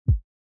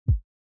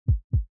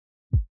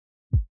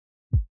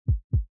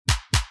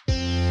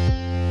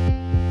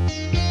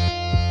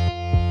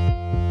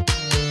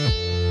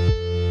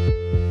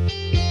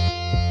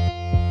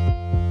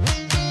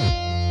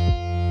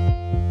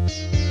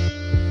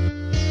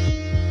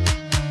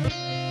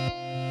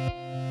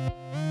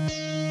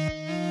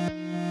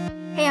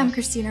I'm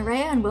Christina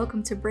Rea, and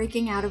welcome to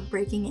Breaking Out of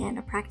Breaking In,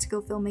 a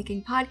practical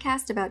filmmaking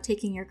podcast about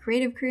taking your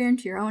creative career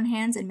into your own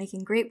hands and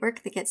making great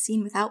work that gets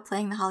seen without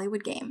playing the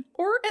Hollywood game.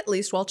 Or at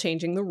least while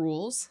changing the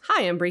rules.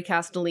 Hi, I'm Brie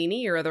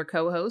Castellini, your other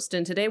co-host,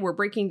 and today we're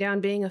breaking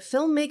down being a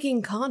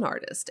filmmaking con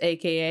artist,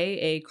 aka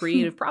a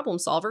creative problem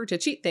solver to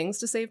cheat things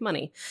to save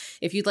money.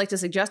 If you'd like to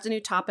suggest a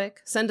new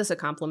topic, send us a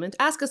compliment,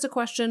 ask us a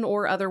question,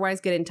 or otherwise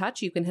get in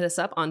touch, you can hit us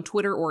up on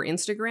Twitter or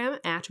Instagram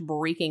at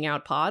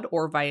BreakingOutPod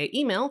or via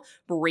email,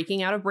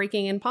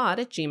 breakingoutofbreakinginpod@gmail.com.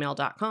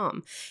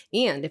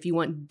 And if you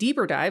want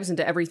deeper dives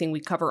into everything we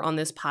cover on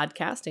this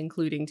podcast,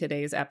 including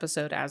today's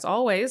episode, as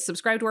always,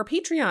 subscribe to our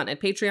Patreon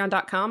at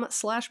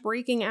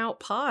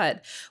patreon.com/breakingoutpod.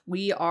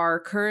 We are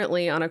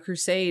currently on a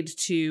crusade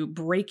to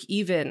break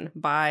even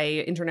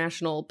by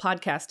International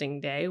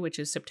Podcasting Day, which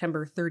is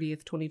September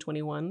 30th,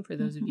 2021, for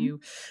those of you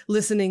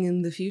listening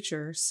in the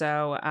future.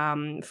 So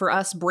for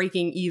us,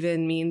 breaking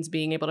even means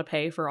being able to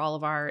pay for all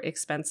of our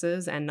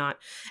expenses and not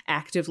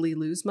actively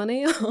lose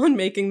money on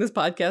making this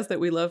podcast that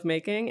we love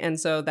making. And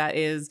so that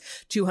is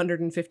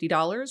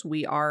 $250.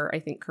 We are, I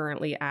think,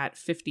 currently at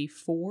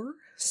 54.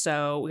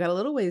 So we got a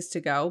little ways to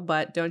go,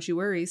 but don't you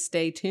worry,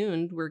 stay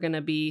tuned. We're going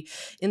to be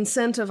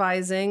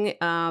incentivizing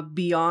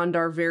beyond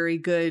our very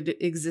good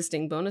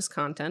existing bonus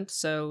content.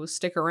 So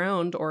stick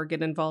around or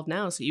get involved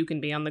now so you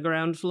can be on the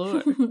ground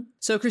floor.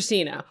 So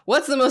Christina,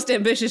 what's the most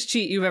ambitious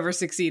cheat you've ever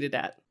succeeded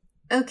at?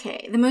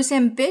 Okay, the most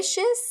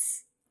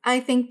ambitious, I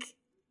think,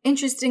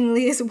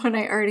 interestingly, is one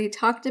I already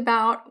talked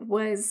about,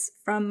 was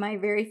from my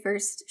very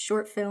first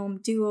short film,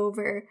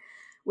 Do-Over,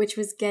 which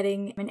was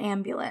getting an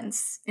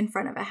ambulance in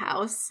front of a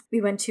house. We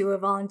went to a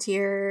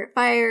volunteer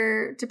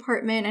fire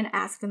department and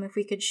asked them if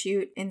we could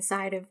shoot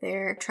inside of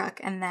their truck.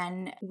 And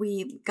then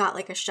we got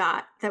like a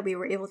shot that we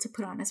were able to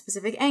put on a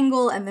specific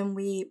angle. And then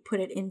we put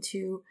it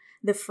into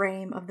the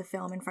frame of the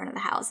film in front of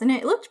the house. And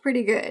it looked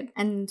pretty good.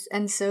 And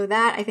so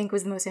that, I think,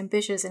 was the most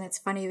ambitious. And it's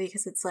funny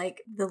because it's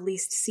like the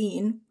least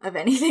seen of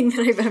anything that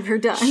I've ever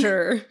done.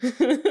 Sure.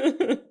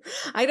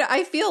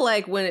 I feel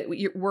like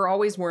we're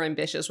always more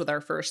ambitious with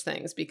our first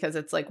things because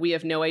it's like we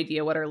have no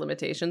idea what our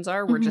limitations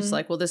are. We're just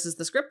like, well, this is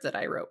the script that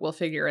I wrote. We'll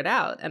figure it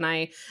out. And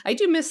I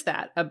do miss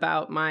that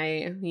about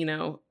my,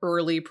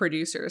 early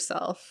producer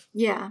self.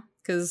 Yeah.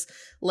 Because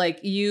like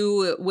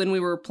when we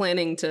were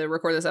planning to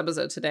record this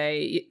episode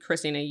today,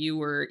 Christina, you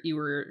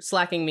were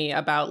slacking me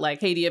about like,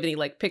 hey, do you have any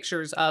like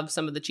pictures of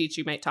some of the cheats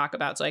you might talk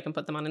about so I can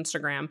put them on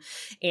Instagram?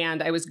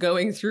 And I was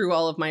going through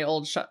all of my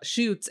old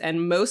shoots,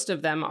 and most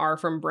of them are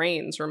from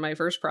Brains, from my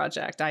first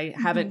project. I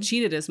haven't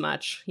cheated as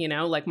much,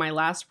 like my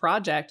last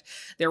project,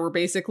 there were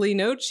basically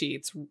no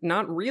cheats.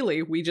 Not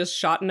really. We just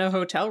shot in a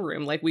hotel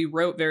room. Like we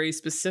wrote very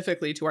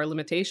specifically to our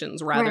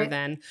limitations rather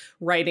than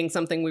writing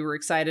something we were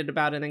excited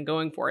about and then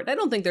going for it. I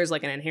don't think there's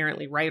like an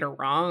inherently right or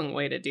wrong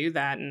way to do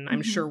that. And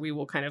I'm sure we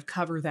will kind of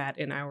cover that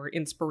in our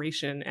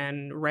inspiration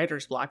and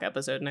writer's block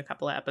episode in a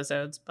couple of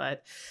episodes.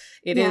 But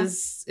it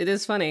is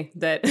funny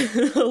that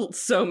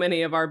so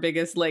many of our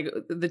biggest, like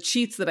the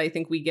cheats that I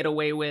think we get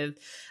away with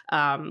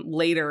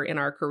later in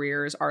our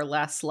careers are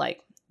less like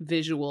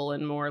visual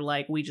and more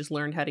like we just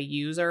learned how to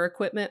use our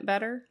equipment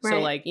better. So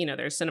like,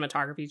 there's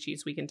cinematography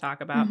cheats we can talk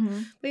about.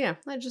 But yeah,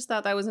 I just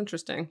thought that was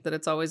interesting that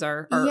it's always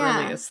our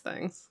earliest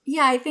things.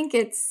 Yeah, I think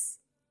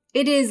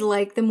it is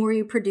like the more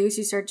you produce,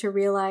 you start to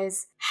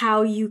realize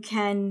how you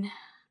can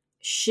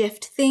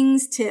shift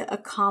things to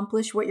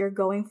accomplish what you're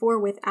going for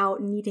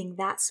without needing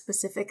that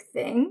specific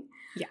thing.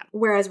 Yeah.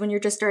 Whereas when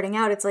you're just starting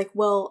out, it's like,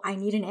 well, I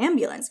need an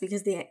ambulance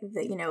because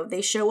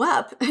they show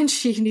up and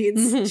she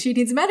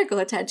needs medical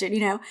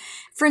attention,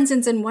 For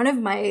instance, in one of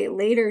my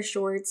later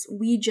shorts,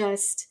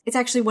 it's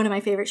actually one of my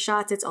favorite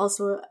shots. It's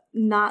also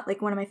not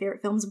like one of my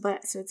favorite films,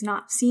 so it's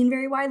not seen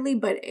very widely,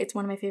 but it's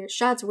one of my favorite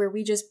shots where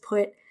we just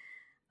put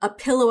a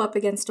pillow up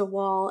against a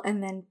wall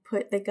and then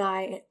put the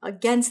guy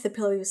against the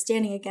pillow. He was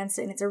standing against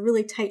it, and it's a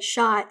really tight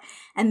shot.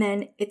 And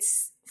then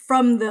it's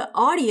from the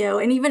audio.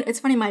 And even, it's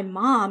funny, my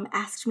mom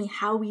asked me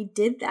how we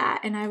did that.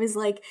 And I was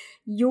like,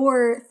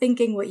 you're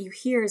thinking what you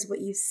hear is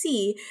what you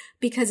see,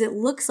 because it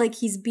looks like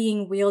he's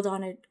being wheeled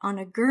on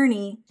a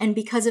gurney. And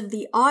because of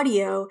the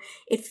audio,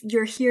 if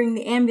you're hearing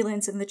the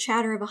ambulance and the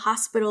chatter of a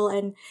hospital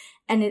and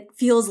it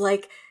feels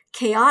like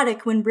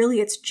chaotic when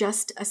really it's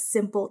just a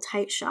simple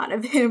tight shot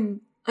of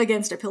him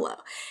against a pillow.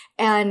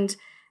 And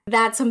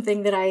that's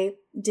something that I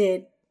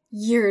did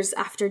years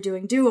after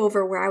doing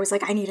Do-Over, where I was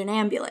like, I need an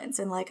ambulance.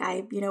 And like,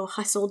 I,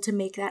 hustled to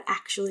make that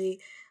actually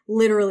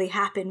literally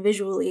happen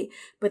visually.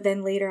 But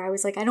then later I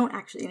was like, I don't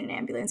actually need an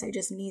ambulance. I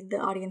just need the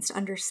audience to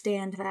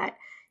understand that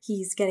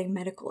he's getting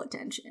medical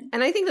attention.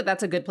 And I think that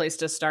that's a good place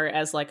to start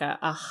as like a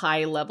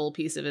high level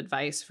piece of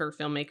advice for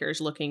filmmakers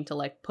looking to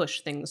like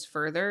push things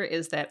further,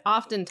 is that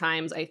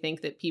oftentimes I think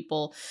that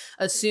people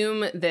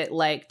assume that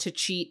like to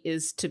cheat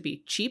is to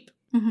be cheap.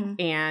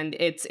 And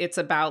it's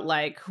about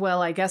like,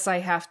 well, I guess I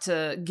have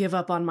to give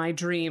up on my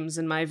dreams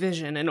and my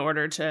vision in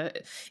order to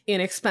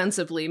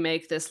inexpensively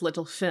make this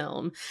little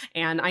film.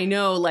 And I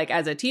know, like,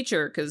 as a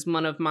teacher, because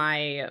one of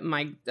my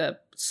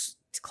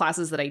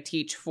classes that I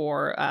teach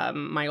for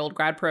my old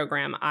grad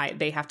program,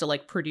 they have to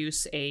like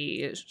produce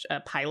a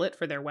pilot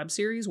for their web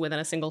series within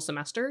a single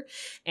semester.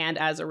 And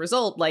as a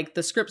result, like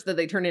the scripts that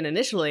they turn in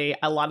initially,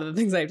 a lot of the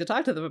things I have to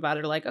talk to them about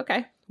are like,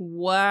 okay,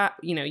 what,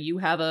 you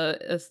have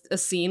a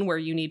scene where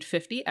you need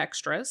 50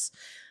 extras.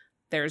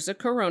 There's a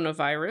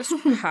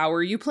coronavirus. How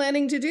are you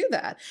planning to do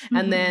that?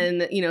 And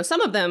then,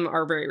 some of them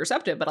are very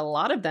receptive, but a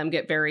lot of them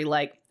get very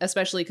like,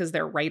 especially because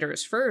they're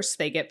writers first,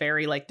 they get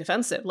very like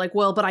defensive. Like,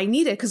 well, but I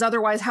need it because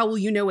otherwise how will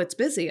you know it's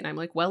busy? And I'm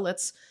like, well,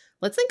 let's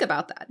think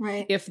about that.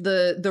 Right. If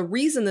the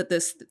reason that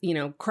this,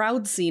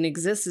 crowd scene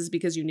exists is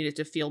because you need it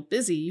to feel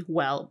busy,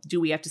 well, do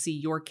we have to see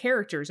your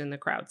characters in the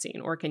crowd scene,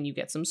 or can you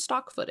get some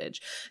stock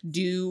footage?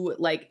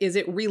 Is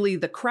it really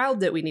the crowd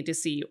that we need to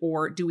see,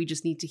 or do we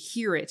just need to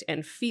hear it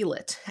and feel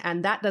it?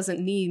 And that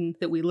doesn't mean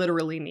that we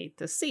literally need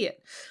to see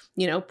it.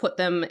 Put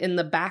them in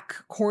the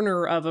back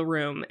corner of a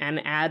room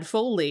and add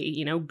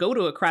Foley, go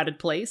to a crowded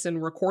place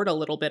and record a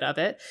little bit of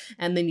it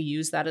and then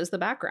use that as the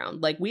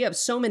background. Like, we have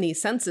so many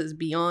senses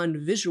beyond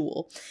visual.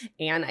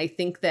 And I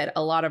think that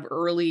a lot of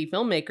early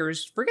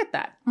filmmakers forget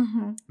that.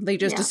 They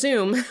just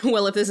assume,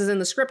 well, if this is in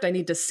the script, I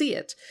need to see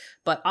it.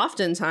 But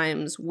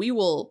oftentimes we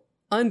will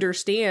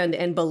understand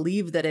and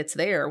believe that it's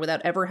there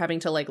without ever having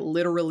to like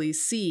literally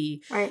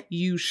see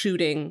you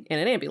shooting in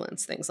an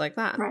ambulance, things like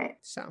that. Right.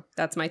 So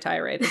that's my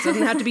tirade. It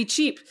doesn't have to be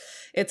cheap.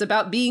 It's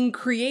about being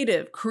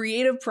creative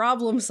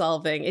problem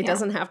solving. It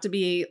doesn't have to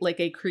be like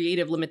a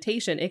creative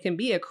limitation. It can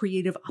be a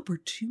creative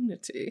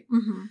opportunity.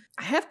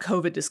 I have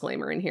COVID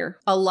disclaimer in here.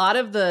 A lot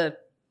of the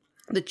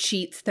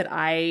cheats that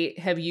I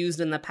have used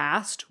in the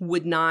past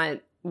would not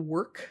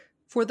work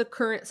for the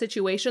current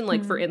situation.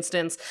 Like, for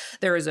instance,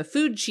 there is a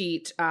food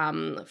cheat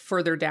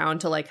further down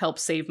to like help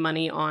save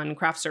money on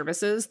craft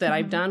services that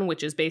I've done,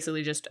 which is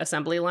basically just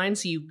assembly line.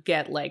 So you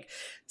get like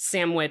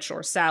sandwich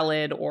or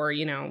salad or,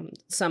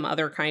 some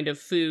other kind of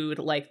food,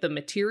 like the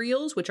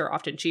materials, which are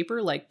often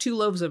cheaper, like 2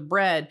 loaves of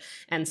bread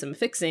and some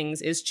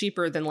fixings is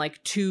cheaper than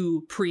like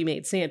 2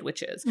 pre-made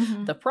sandwiches.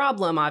 The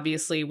problem,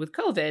 obviously, with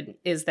COVID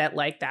is that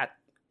like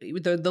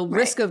the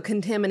risk of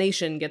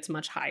contamination gets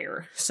much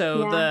higher.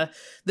 So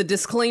the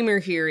disclaimer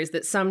here is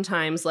that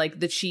sometimes like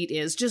the cheat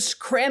is just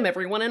cram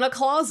everyone in a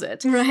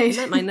closet. Right. And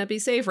that might not be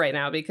safe right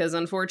now because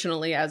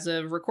unfortunately, as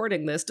of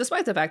recording this,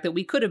 despite the fact that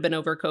we could have been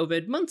over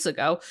COVID months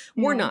ago,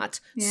 we're not.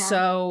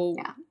 So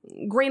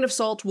grain of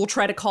salt, we'll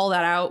try to call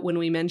that out when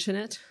we mention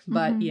it.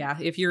 But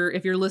if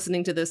you're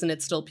listening to this and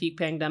it's still peak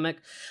pandemic,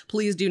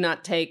 please do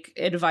not take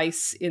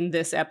advice in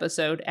this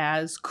episode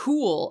as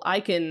cool. I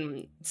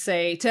can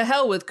say to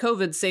hell with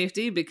COVID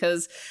safety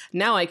because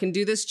now I can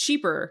do this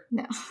cheaper.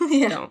 No.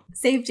 No.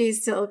 Safety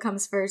still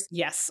comes first.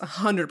 Yes,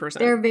 100%.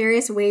 There are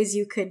various ways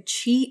you could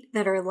cheat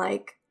that are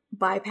like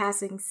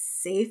bypassing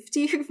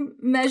safety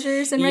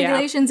measures and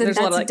regulations, and there's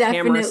that's a lot of like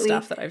definitely camera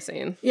stuff that I've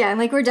seen. Yeah, and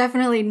like we're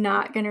definitely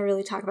not going to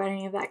really talk about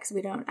any of that because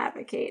we don't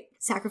advocate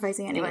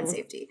sacrificing anyone's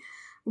safety.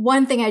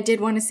 One thing I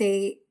did want to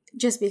say,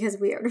 just because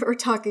we're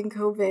talking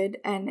COVID,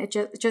 and it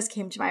just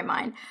came to my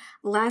mind.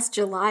 Last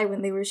July,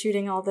 when they were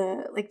shooting all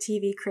the like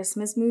TV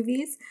Christmas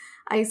movies,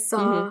 I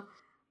saw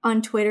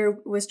on Twitter,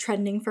 was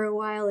trending for a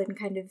while in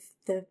kind of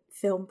the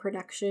film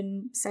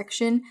production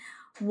section,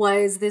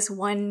 was this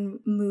one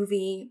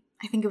movie,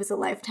 I think it was a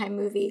Lifetime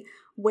movie,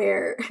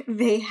 where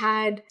they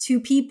had 2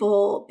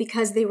 people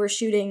because they were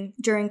shooting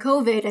during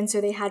COVID, and so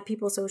they had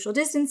people social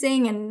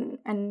distancing,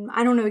 and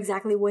I don't know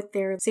exactly what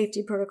their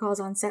safety protocols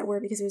on set were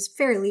because it was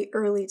fairly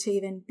early to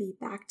even be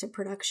back to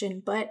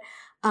production, but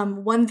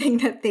one thing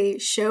that they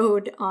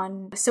showed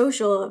on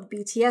social of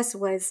BTS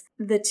was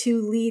the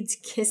 2 leads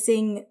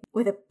kissing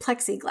with a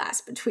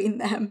plexiglass between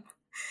them.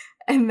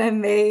 And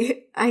then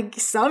I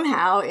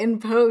somehow in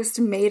post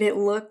made it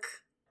look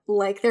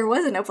like there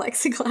wasn't a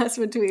plexiglass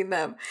between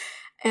them.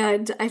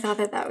 And I thought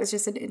that was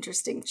just an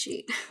interesting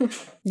cheat.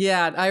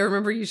 Yeah, I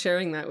remember you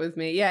sharing that with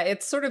me. Yeah,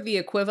 it's sort of the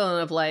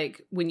equivalent of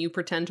like when you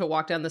pretend to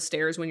walk down the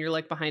stairs when you're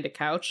like behind a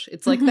couch.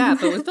 It's like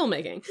that, but with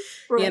filmmaking,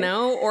 Right.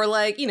 Or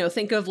like,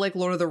 think of like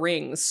Lord of the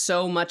Rings.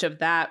 So much of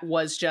that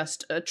was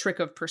just a trick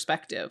of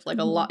perspective. Like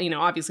a lot,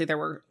 obviously there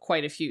were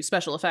quite a few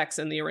special effects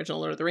in the original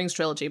Lord of the Rings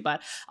trilogy,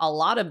 but a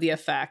lot of the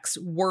effects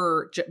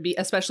were,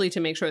 especially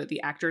to make sure that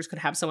the actors could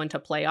have someone to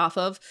play off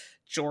of,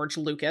 George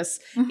Lucas,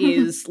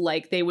 is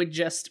like they would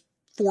just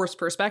force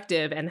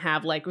perspective and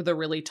have like the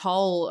really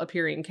tall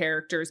appearing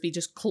characters be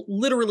just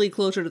literally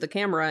closer to the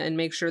camera and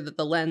make sure that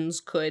the lens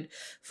could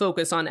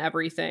focus on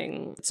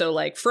everything. So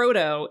like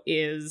Frodo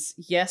is,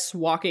 yes,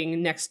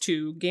 walking next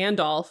to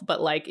Gandalf,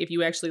 but like if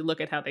you actually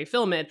look at how they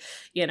film it,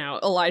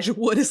 Elijah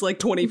Wood is like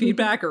 20 feet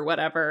back or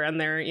whatever,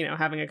 and they're,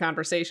 having a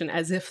conversation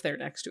as if they're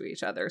next to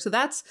each other. So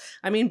that's,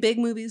 big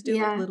movies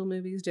do it, little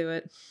movies do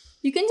it.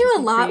 You can do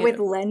a lot with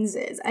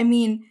lenses.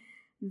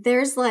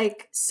 There's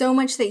like so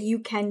much that you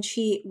can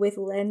cheat with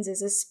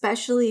lenses,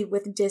 especially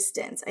with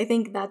distance. I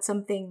think that's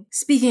something,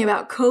 speaking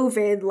about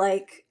COVID,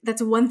 like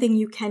that's one thing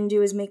you can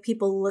do is make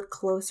people look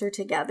closer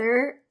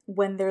together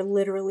when they're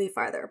literally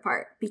farther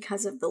apart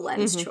because of the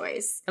lens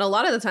choice. And a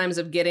lot of the times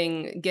of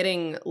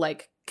getting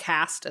like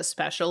cast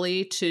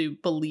especially to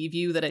believe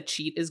you that a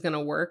cheat is going to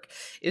work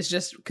is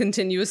just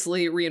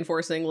continuously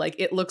reinforcing like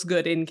it looks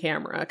good in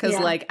camera. Because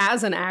like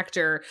as an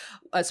actor,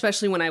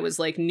 especially when I was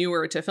like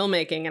newer to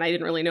filmmaking and I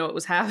didn't really know what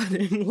was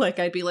happening, like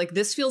I'd be like,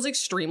 this feels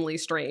extremely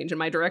strange. And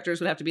my directors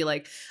would have to be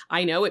like,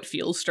 I know it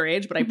feels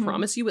strange, but I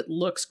promise you it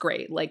looks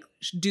great. Like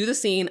do the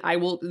scene. I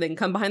will then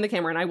come behind the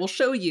camera and I will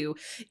show you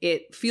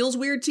it feels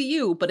weird to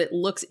you, but it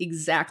looks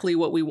exactly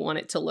what we want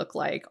it to look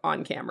like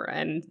on camera.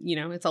 And, you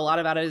know, it's a lot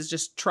about it is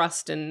just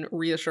trust and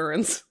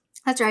reassurance.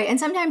 That's right. And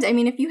sometimes, I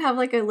mean, if you have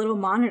like a little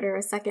monitor,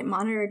 a second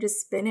monitor,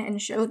 just spin it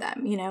and show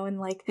them, you know, and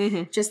like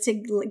just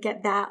to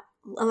get that,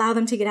 allow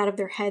them to get out of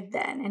their head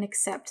then and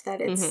accept that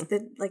it's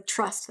like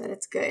trust that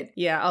it's good.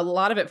 Yeah, a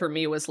lot of it for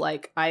me was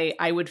like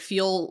I would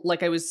feel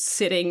like I was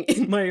sitting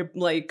in my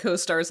like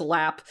co-star's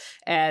lap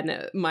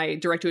and my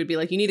director would be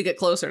like, you need to get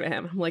closer to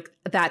him. I'm like,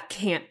 that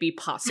can't be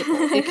possible.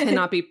 It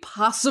cannot be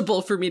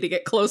possible for me to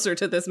get closer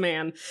to this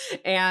man.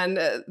 And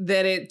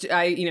then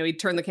he'd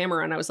turn the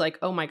camera on. I was like,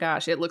 oh my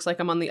gosh, it looks like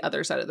I'm on the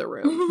other side of the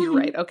room. You're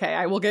right. Okay,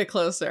 I will get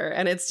closer.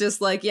 And it's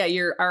just like, yeah,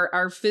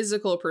 our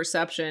physical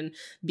perception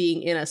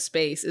being in a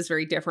space is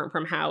very different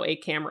from how a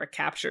camera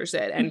captures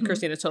it. And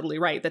Christina's totally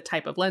right. The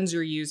type of lens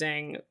you're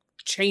using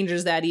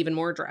changes that even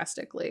more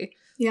drastically.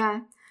 Yeah.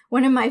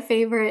 One of my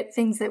favorite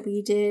things that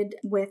we did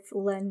with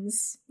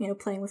lens, you know,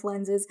 playing with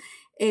lenses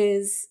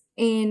is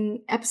in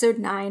episode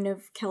 9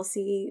 of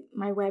Kelsey,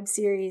 my web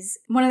series,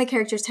 one of the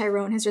characters,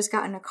 Tyrone, has just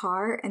gotten a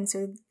car. And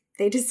so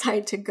they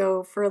decide to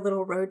go for a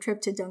little road trip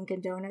to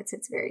Dunkin' Donuts.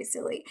 It's very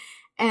silly.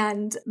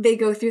 And they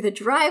go through the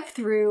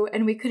drive-thru,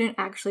 and we couldn't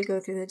actually go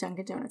through the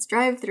Dunkin' Donuts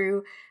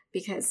drive-thru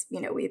because, you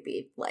know, we'd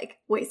be like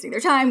wasting their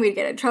time. We'd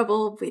get in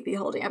trouble. We'd be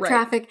holding up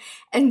traffic.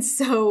 And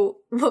so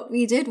what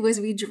we did was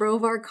we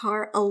drove our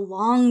car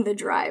along the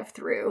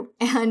drive-thru.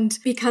 And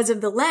because of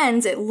the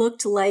lens, it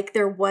looked like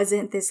there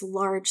wasn't this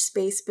large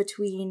space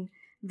between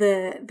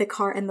the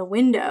car and the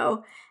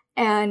window.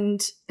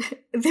 And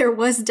there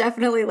was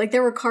definitely, like,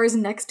 there were cars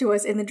next to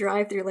us in the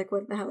drive-thru, like,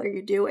 what the hell are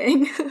you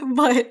doing?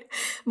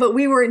 but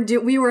we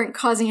weren't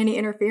causing any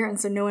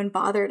interference, so no one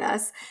bothered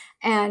us.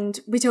 And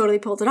we totally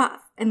pulled it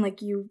off. And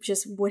like, you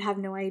just would have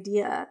no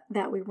idea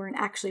that we weren't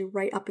actually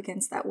right up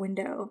against that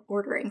window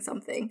ordering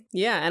something.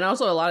 Yeah. And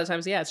also a lot of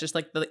times, yeah, it's just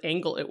like the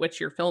angle at which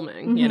you're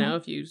filming. You know,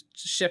 if you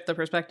shift the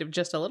perspective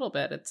just a little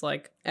bit, it's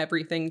like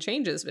everything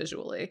changes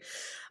visually.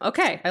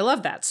 Okay. I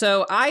love that.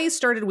 So I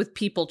started with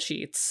people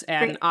cheats,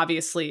 and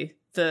obviously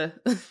the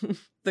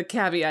the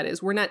caveat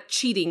is we're not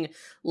cheating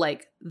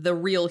like the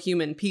real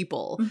human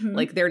people.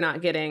 Like they're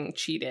not getting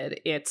cheated.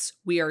 It's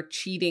we are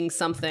cheating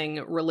something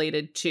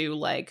related to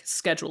like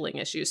scheduling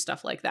issues,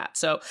 stuff like that.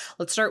 So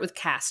let's start with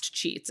cast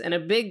cheats. And a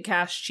big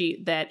cast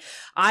cheat that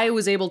I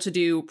was able to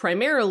do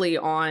primarily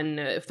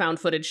on found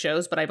footage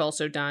shows, but I've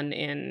also done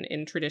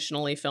in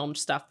traditionally filmed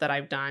stuff that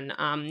I've done,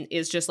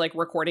 is just like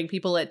recording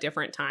people at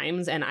different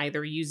times and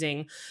either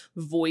using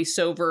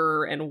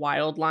voiceover and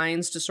wild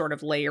lines to sort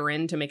of layer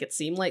in to make it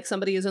seem like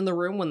somebody is in the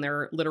room when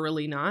they're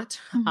literally not,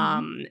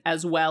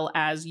 as well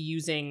as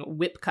using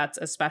whip cuts,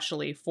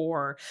 especially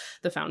for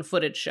the found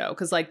footage show.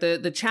 Because like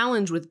the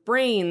challenge with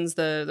Brains,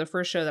 the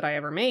first show that I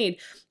ever made,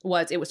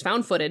 was it was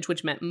found footage,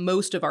 which meant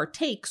most of our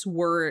takes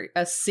were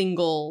a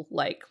single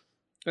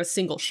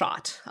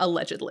shot,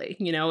 allegedly.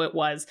 You know, it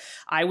was,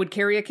 I would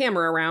carry a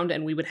camera around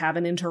and we would have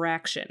an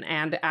interaction.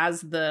 And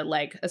as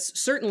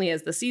certainly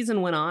as the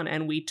season went on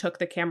and we took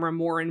the camera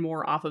more and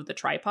more off of the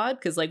tripod,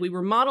 because like we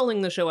were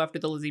modeling the show after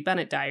the Lizzie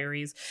Bennet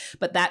Diaries,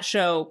 but that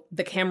show,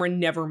 the camera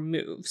never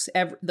moves.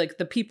 Like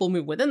the people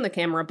move within the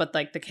camera, but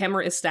like the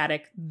camera is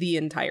static the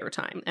entire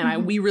time.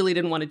 And we really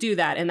didn't want to do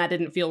that. And that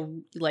didn't feel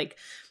like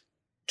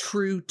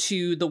true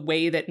to the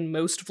way that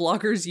most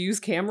vloggers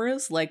use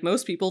cameras. Like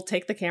most people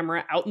take the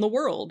camera out in the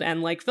world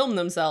and like film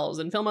themselves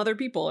and film other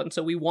people. And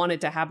so we wanted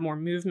to have more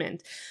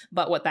movement.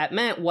 But what that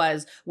meant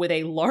was with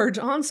a large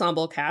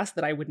ensemble cast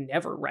that I would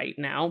never write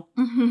now,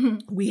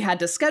 we had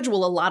to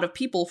schedule a lot of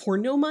people for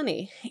no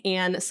money.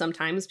 And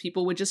sometimes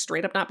people would just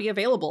straight up not be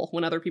available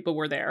when other people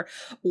were there,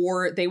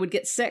 or they would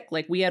get sick.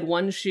 Like we had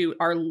one shoot,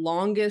 our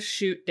longest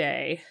shoot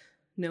day.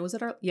 No, was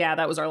it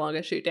that was our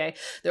longest shoot day.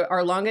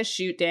 Our longest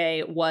shoot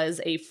day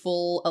was a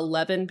full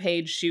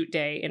 11-page shoot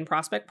day in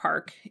Prospect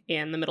Park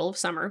in the middle of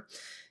summer.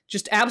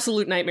 Just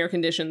absolute nightmare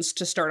conditions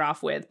to start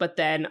off with. But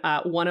then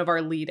one of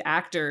our lead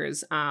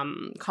actors,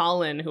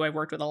 Colin, who I've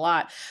worked with a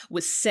lot,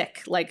 was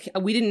sick. Like,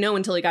 we didn't know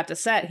until he got to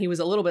set. He was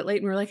a little bit late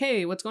and we were like,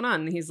 hey, what's going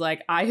on? And he's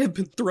like, I have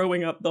been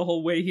throwing up the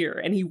whole way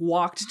here. And he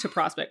walked to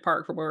Prospect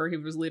Park from where he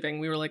was leaving.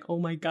 We were like, oh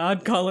my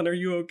God, Colin, are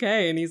you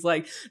okay? And he's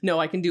like, no,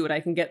 I can do it. I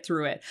can get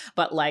through it.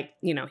 But like,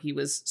 you know, he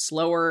was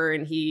slower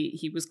and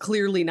he was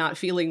clearly not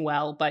feeling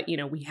well. But, you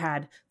know, we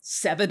had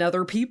 7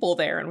 other people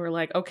there and we're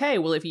like, okay,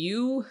 well,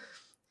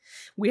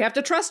 we have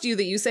to trust you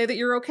that you say that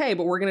you're okay,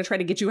 but we're going to try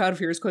to get you out of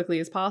here as quickly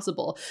as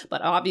possible.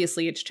 But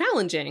obviously it's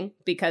challenging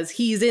because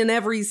he's in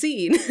every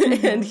scene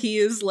and he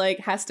is like,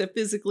 has to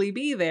physically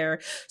be there.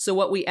 So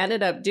what we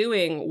ended up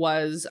doing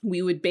was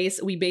we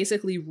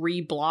basically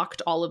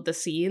reblocked all of the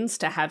scenes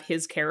to have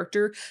his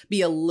character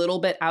be a little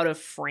bit out of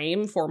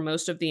frame for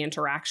most of the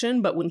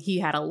interaction. But when he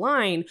had a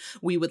line,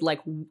 we would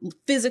like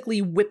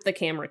physically whip the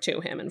camera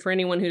to him. And for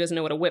anyone who doesn't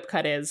know what a whip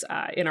cut is,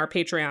 in our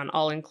Patreon,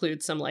 I'll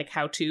include some like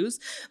how-tos.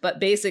 But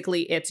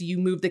basically it's you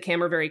move the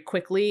camera very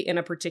quickly in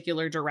a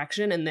particular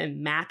direction and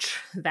then match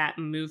that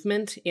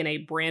movement in a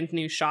brand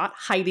new shot,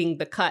 hiding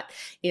the cut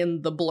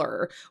in the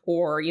blur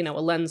or, you know, a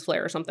lens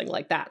flare or something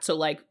like that. So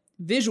like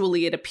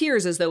visually it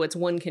appears as though it's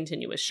one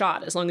continuous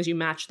shot as long as you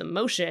match the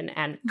motion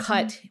and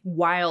cut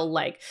while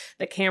like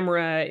the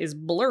camera is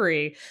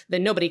blurry,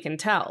 then nobody can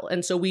tell.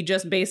 And so we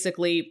just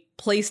basically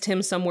placed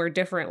him somewhere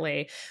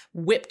differently,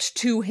 whipped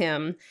to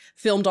him,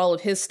 filmed all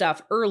of his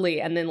stuff early,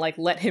 and then like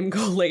let him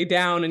go lay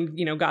down and,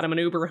 you know, got him an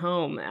Uber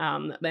home.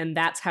 And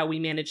that's how we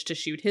managed to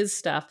shoot his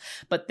stuff,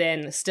 but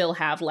then still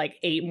have like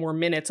 8 more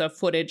minutes of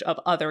footage of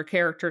other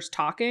characters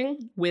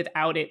talking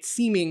without it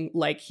seeming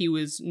like he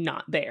was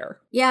not there.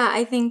 Yeah,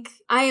 I think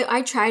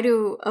I try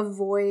to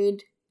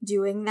avoid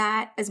doing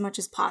that as much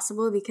as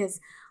possible because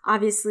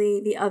obviously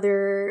the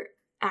other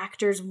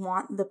actors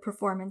want the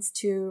performance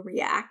to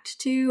react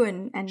to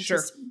and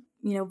just,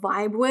 you know,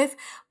 vibe with.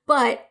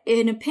 But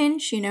in a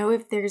pinch, you know,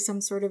 if there's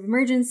some sort of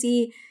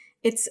emergency,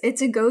 it's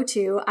a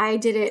go-to. I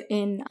did it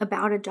in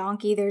About a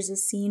Donkey. There's a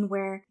scene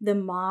where the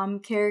mom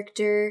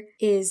character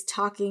is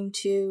talking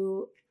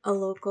to a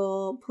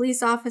local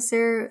police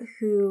officer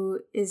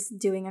who is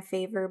doing a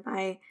favor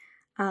by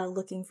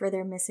looking for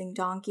their missing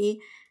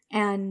donkey.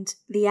 And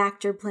the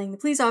actor playing the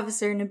police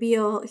officer,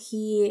 Nabil,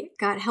 he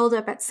got held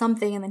up at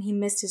something and then he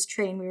missed his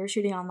train. We were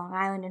shooting on Long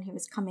Island and he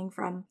was coming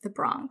from the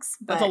Bronx.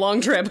 That's a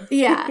long trip.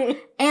 Yeah.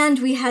 And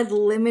we had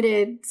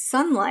limited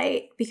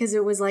sunlight because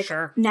it was like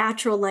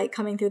natural light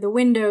coming through the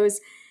windows.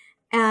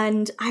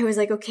 And I was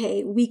like,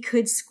 okay, we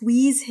could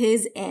squeeze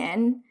his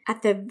in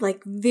at the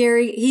like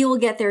he will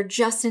get there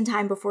just in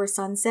time before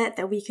sunset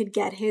that we could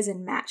get his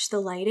and match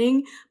the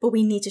lighting, but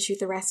we need to shoot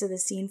the rest of the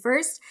scene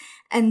first.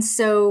 And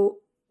so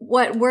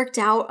what worked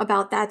out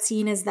about that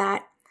scene is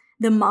that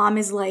the mom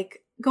is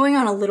like going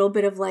on a little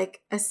bit of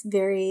like a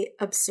very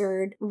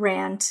absurd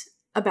rant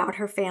about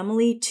her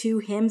family to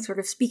him, sort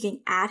of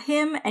speaking at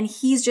him. And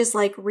he's just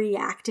like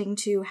reacting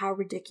to how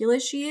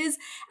ridiculous she is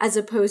as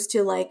opposed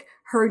to like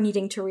her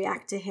needing to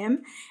react to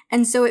him.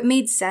 And so it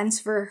made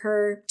sense for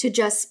her to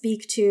just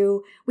speak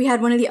to, we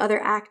had one of the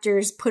other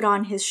actors put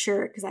on his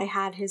shirt because I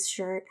had his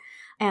shirt.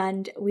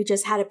 And we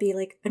just had it be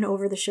like an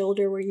over the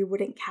shoulder where you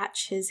wouldn't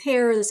catch his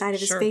hair or the side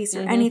of his face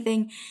or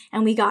anything.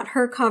 And we got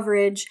her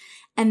coverage.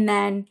 And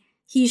then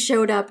he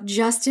showed up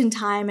just in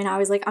time. And I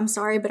was like, I'm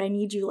sorry, but I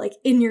need you like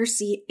in your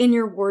seat, in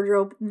your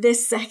wardrobe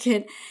this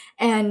second.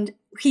 And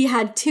he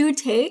had 2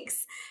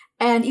 takes.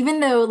 And even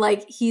though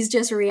like he's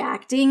just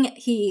reacting,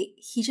 he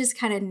just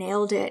kind of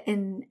nailed it.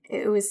 And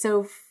it was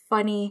so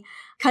funny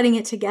cutting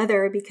it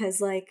together because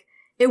like,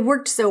 it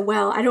worked so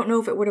well. I don't know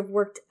if it would have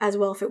worked as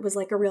well if it was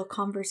like a real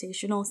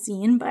conversational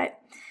scene, but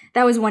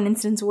that was one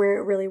instance where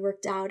it really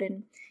worked out.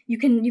 And you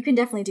can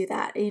definitely do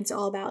that. It's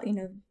all about, you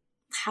know,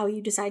 how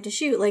you decide to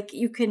shoot. Like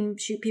you can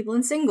shoot people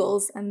in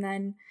singles and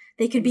then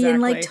they could be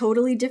in like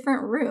totally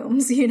different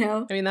rooms, you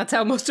know? I mean, that's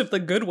how most of The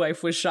Good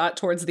Wife was shot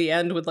towards the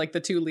end with like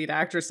the 2 lead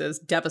actresses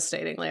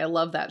devastatingly. I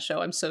love that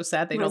show. I'm so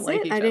sad they don't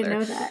like each other. I didn't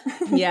know that.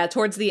 Yeah,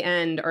 towards the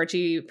end,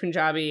 Archie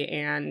Punjabi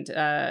and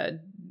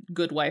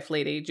Good Wife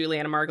lady,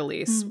 Juliana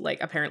Margulies,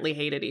 like apparently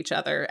hated each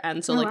other.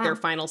 And so their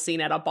final scene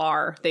at a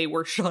bar, they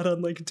were shot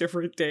on like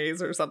different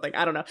days or something.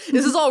 I don't know.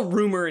 This is all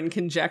rumor and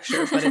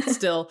conjecture, but it's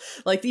still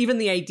like even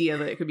the idea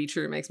that it could be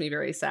true makes me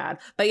very sad.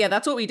 But yeah,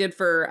 that's what we did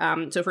for,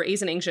 so for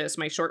Ace and Anxious,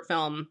 my short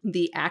film,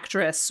 the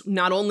actress,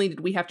 not only did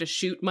we have to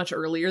shoot much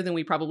earlier than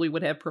we probably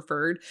would have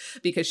preferred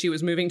because she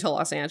was moving to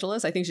Los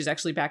Angeles. I think she's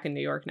actually back in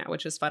New York now,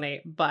 which is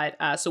funny. But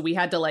so we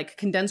had to like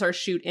condense our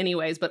shoot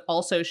anyways, but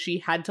also she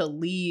had to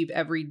leave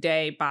every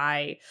day by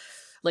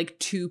like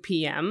 2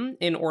 p.m.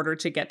 in order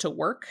to get to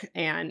work.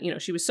 And, you know,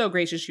 she was so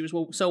gracious. She was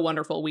so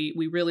wonderful.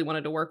 We really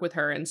wanted to work with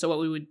her. And so what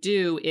we would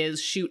do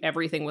is shoot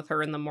everything with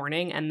her in the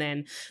morning. And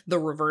then the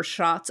reverse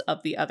shots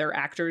of the other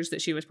actors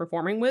that she was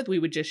performing with, we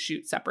would just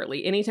shoot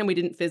separately. Anytime we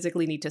didn't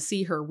physically need to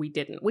see her, we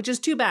didn't, which is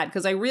too bad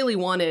because I really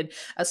wanted,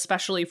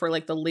 especially for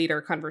like the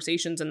later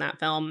conversations in that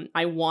film,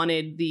 I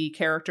wanted the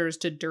characters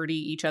to dirty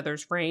each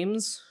other's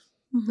frames.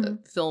 The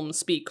film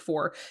speak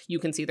for you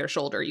can see their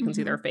shoulder, you can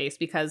see their face,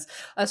 because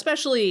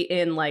especially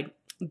in like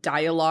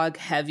dialogue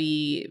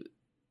heavy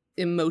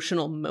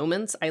emotional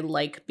moments, I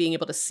like being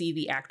able to see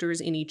the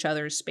actors in each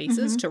other's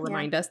spaces to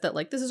remind us that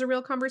like this is a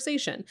real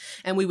conversation.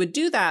 And we would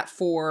do that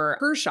for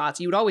her shots.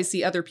 You would always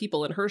see other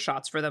people in her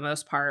shots for the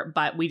most part,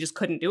 but we just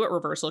couldn't do it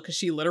reversal because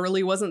she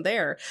literally wasn't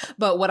there.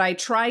 But what I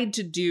tried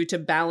to do to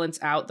balance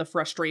out the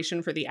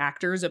frustration for the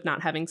actors of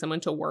not having someone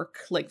to work,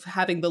 like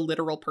having the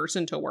literal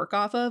person to work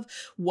off of,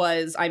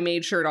 was I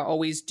made sure to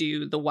always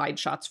do the wide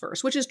shots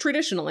first, which is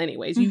traditional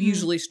anyways. You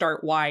usually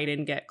start wide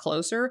and get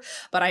closer.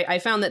 But I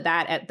found that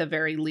at the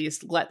very least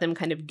let them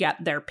kind of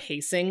get their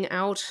pacing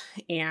out.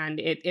 And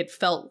it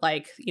felt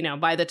like, you know,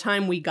 by the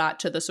time we got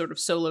to the sort of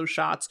solo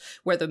shots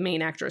where the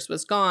main actress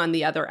was gone,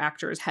 the other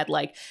actors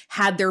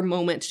had their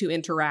moment to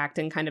interact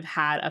and kind of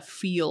had a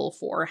feel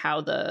for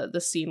how the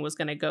scene was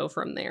going to go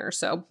from there.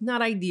 So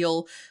not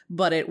ideal,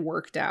 but it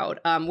worked out.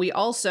 We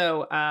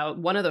also,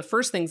 one of the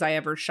first things I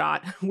ever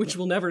shot, which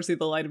will never see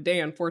the light of day,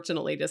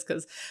 unfortunately, just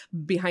because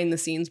behind the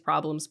scenes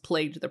problems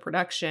plagued the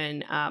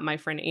production. My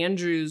friend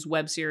Andrew's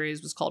web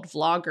series was called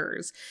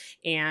Vloggers.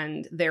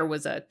 And there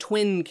was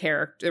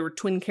there were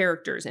twin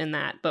characters in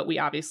that, but we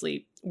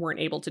obviously weren't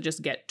able to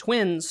just get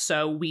twins,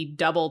 so we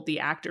doubled the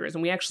actors.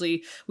 And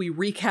we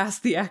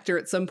recast the actor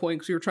at some point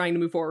because we were trying to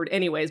move forward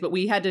anyways, but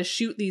we had to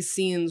shoot these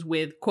scenes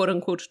with quote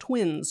unquote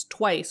twins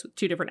twice with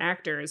two different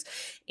actors.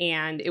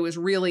 And it was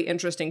really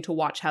interesting to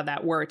watch how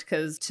that worked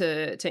because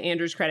to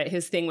Andrew's credit,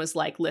 his thing was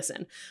like,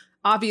 listen,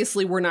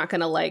 obviously, we're not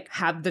going to like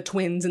have the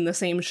twins in the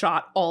same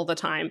shot all the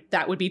time.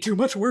 That would be too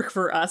much work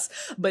for us.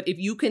 But if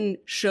you can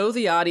show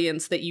the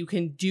audience that you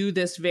can do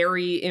this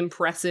very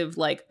impressive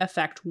like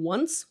effect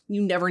once,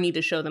 you never need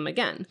to show them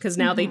again because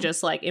now they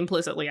just like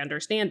implicitly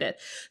understand it.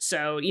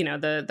 So, you know,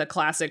 the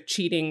classic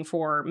cheating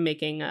for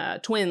making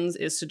twins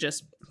is to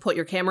just put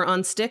your camera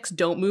on sticks,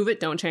 don't move it,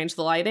 don't change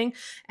the lighting,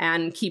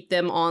 and keep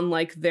them on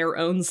like their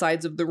own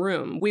sides of the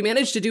room. We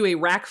managed to do a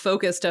rack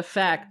focused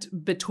effect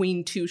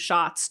between two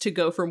shots to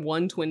go from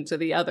one twin to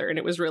the other, and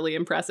it was really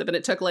impressive. And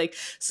it took like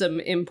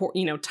some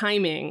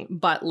timing,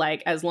 but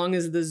like as long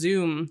as the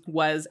zoom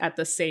was at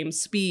the same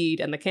speed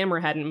and the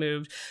camera hadn't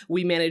moved,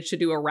 we managed to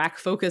do a rack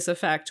focus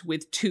effect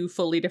with two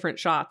fully different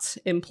shots,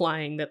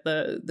 implying that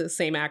the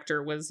same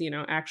actor was, you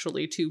know,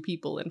 actually two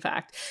people in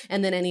fact.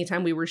 And then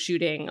anytime we were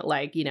shooting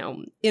like, you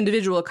know,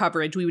 individual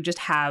coverage, we would just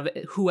have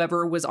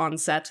whoever was on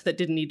set that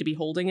didn't need to be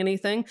holding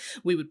anything,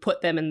 we would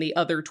put them in the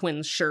other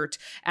twin's shirt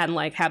and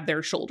like have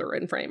their shoulder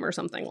in frame or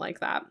something like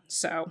that.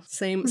 So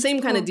same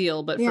kind of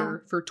deal, but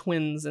for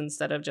twins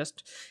instead of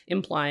just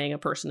implying a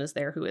person is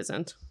there who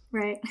isn't.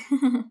 Right.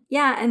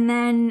 Yeah. And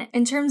then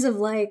in terms of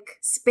like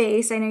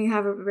space, I know you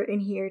have it written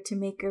here to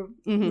make a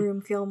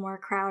room feel more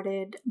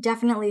crowded.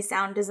 Definitely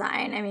sound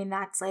design. I mean,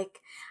 that's like,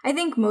 I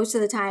think most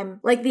of the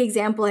time, like the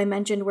example I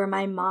mentioned where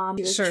my mom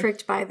was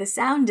tricked by the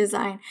sound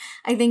design,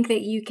 I think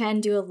that you can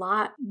do a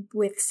lot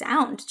with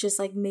sound, just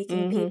like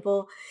making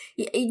people,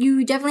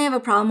 you definitely have a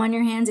problem on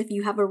your hands if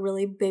you have a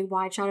really big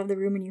wide shot of the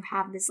room and you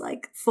have this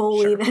like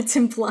Foley that's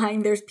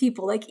implying there's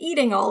people like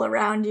eating all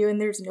around you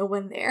and there's no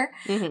one there.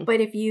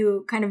 But if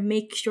you kind of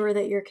make sure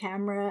that your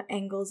camera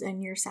angles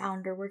and your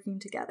sound are working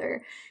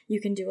together, you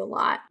can do a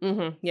lot.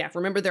 Yeah,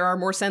 remember there are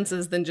more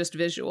senses than just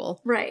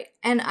visual. Right.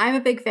 And I'm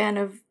a big fan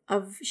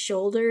of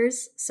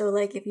shoulders. So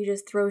like if you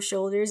just throw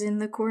shoulders in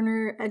the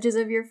corner edges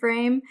of your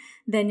frame,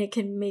 then it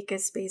can make a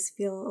space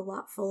feel a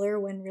lot fuller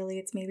when really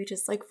it's maybe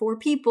just like 4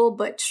 people,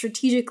 but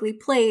strategically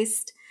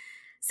placed.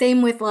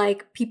 Same with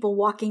like people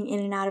walking in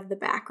and out of the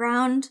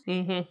background.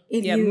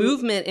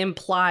 Movement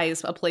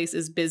implies a place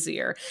is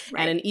busier.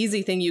 Right. And an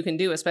easy thing you can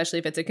do, especially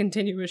if it's a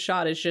continuous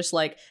shot, is just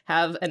like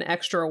have an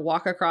extra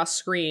walk across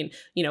screen,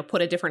 you know,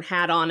 put a different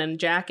hat on and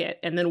jacket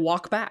and then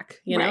walk back.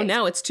 You know,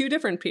 now it's 2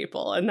 different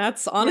people. And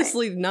that's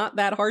honestly not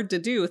that hard to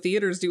do.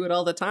 Theaters do it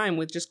all the time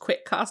with just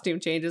quick costume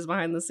changes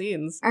behind the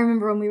scenes. I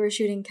remember when we were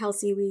shooting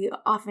Kelsey, we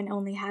often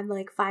only had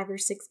like 5 or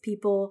 6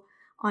 people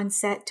on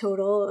set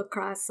total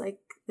across like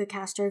the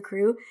cast or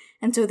crew,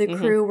 and so the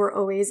crew were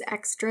always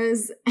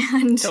extras,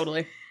 and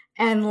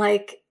and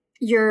like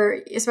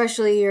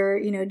especially your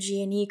you know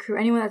G&E crew,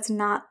 anyone that's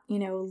not you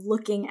know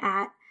looking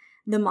at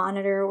the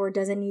monitor or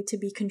doesn't need to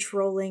be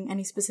controlling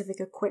any specific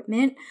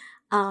equipment,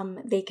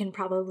 they can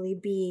probably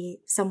be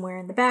somewhere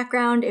in the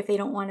background. If they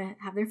don't want to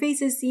have their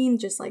faces seen,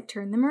 just like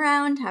turn them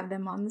around, have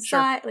them on the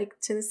side, like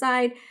to the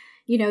side.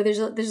 You know, there's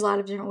a lot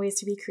of different ways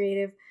to be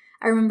creative.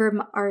 I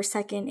remember our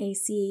second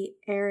AC,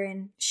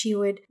 Erin,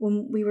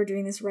 when we were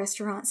doing this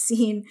restaurant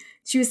scene,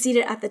 she was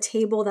seated at the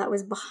table that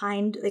was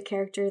behind the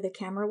character the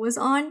camera was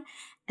on.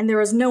 And there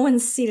was no one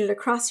seated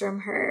across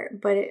from her,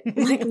 but it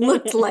like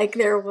looked like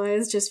there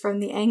was just from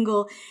the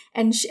angle.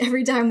 And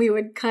every time we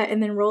would cut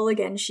and then roll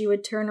again, she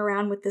would turn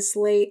around with the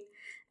slate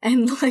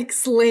and like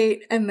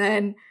slate and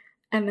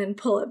then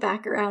pull it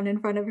back around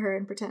in front of her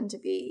and pretend to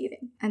be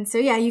eating. And so,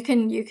 yeah, you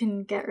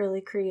can get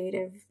really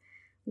creative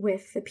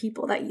with the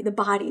people the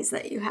bodies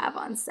that you have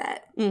on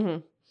set.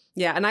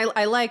 Yeah. And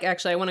I like,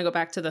 actually, I want to go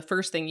back to the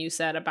first thing you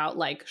said about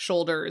like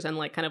shoulders and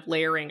like kind of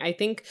layering. I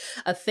think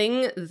a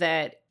thing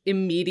that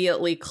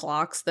immediately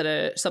clocks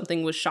that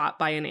something was shot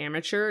by an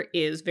amateur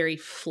is very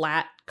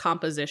flat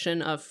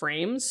composition of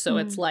frames. So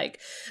it's like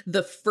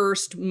the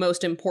first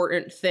most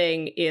important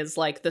thing is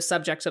like the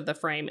subjects of the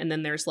frame, and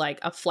then there's like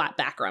a flat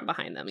background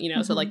behind them, you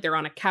know, so like they're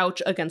on a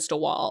couch against a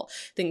wall,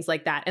 things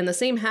like that. And the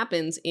same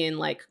happens in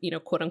like, you know,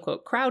 quote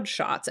unquote crowd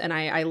shots. And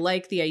I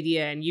like the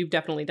idea, and you've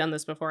definitely done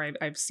this before.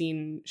 I've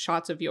seen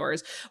shots of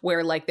yours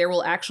where like there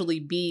will actually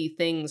be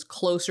things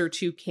closer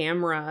to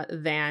camera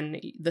than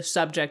the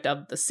subject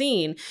of the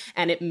scene,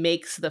 and it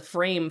makes the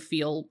frame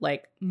feel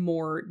like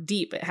more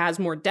deep. It has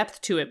more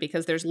depth to it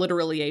because there's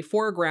literally a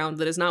foreground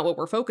that is not what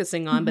we're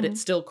focusing on, but it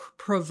still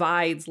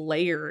provides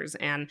layers,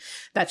 and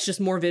that's just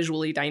more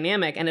visually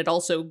dynamic. And it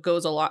also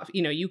goes a lot,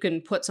 you know, you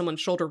can put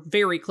someone's shoulder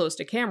very close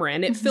to camera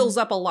and it fills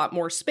up a lot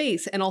more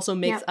space, and also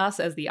makes us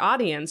as the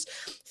audience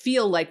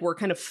feel like we're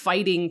kind of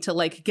fighting to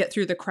like get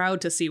through the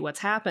crowd to see what's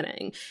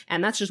happening.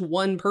 And that's just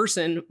one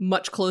person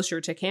much closer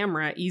to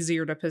camera,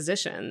 easier to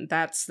position.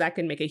 That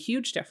can make a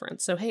huge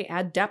difference. So hey,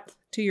 add depth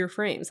to your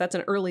frames. That's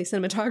an early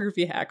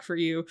cinematography hack for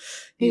you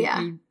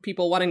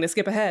people wanting to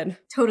skip ahead.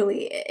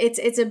 Totally.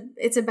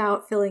 It's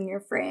about filling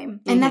your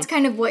frame. And that's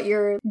kind of what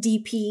your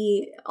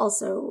DP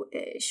also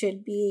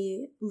should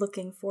be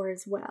looking for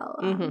as well.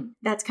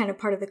 That's kind of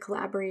part of the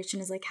collaboration,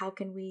 is like, how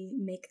can we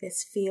make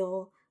this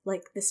feel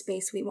like the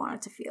space we want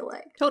it to feel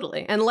like.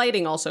 Totally. And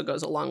lighting also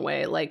goes a long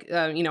way. Like,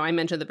 you know, I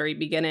mentioned at the very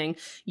beginning,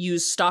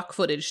 use stock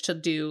footage to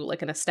do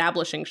like an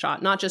establishing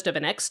shot, not just of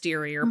an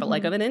exterior, but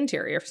like of an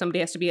interior. If somebody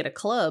has to be at a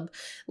club,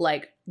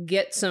 like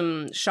get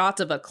some shots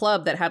of a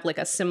club that have like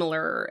a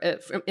similar,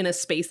 in a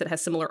space that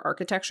has similar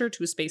architecture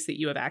to a space that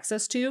you have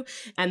access to,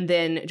 and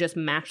then just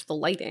match the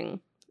lighting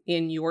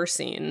in your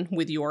scene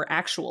with your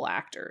actual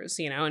actors,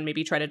 you know, and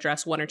maybe try to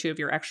dress one or two of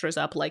your extras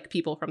up like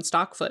people from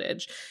stock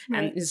footage.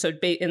 Right. And so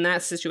in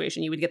that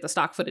situation, you would get the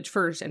stock footage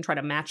first and try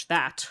to match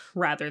that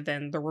rather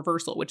than the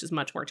reversal, which is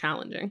much more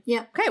challenging.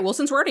 Yeah. Okay, well,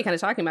 since we're already kind of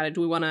talking about it,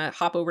 do we want to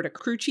hop over to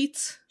crew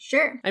cheats?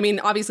 Sure. I mean,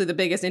 obviously the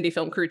biggest indie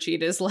film crew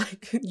cheat is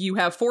like, you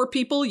have 4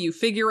 people, you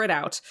figure it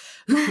out.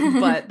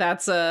 But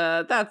that's,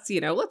 you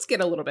know, let's get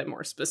a little bit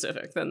more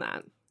specific than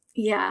that.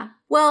 Yeah.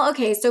 Well,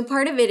 okay, so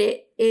part of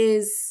it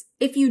is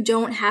if you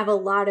don't have a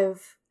lot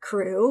of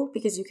crew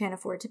because you can't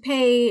afford to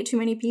pay too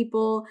many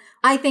people,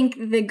 I think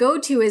the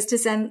go-to is to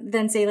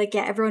then say like,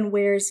 yeah, everyone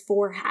wears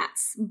 4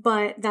 hats,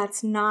 but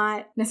that's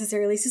not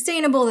necessarily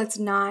sustainable. That's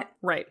not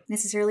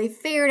necessarily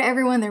fair to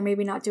everyone. They're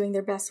maybe not doing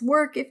their best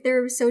work if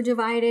they're so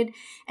divided.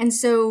 And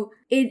so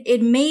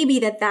it may be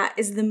that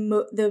is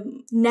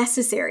the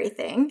necessary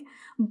thing,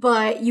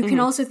 but you can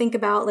also think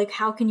about like,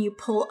 how can you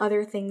pull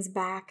other things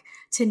back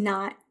to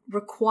not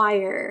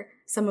require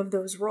some of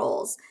those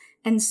roles?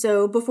 And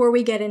so before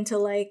we get into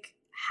like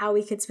how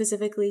we could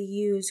specifically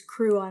use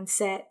crew on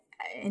set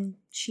in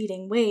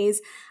cheating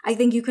ways, I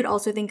think you could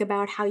also think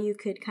about how you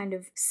could kind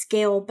of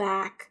scale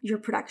back your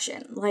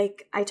production.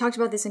 Like I talked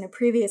about this in a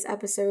previous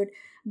episode,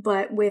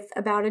 but with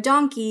About a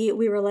Donkey,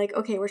 we were like,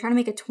 okay, we're trying to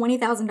make a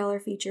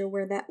 $20,000 feature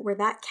where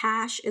that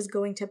cash is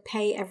going to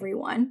pay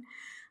everyone.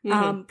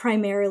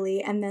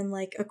 Primarily, and then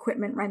like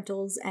equipment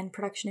rentals and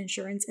production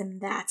insurance, and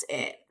that's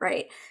it,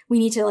 right? We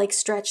need to like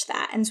stretch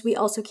that. And so we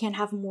also can't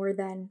have more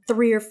than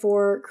 3 or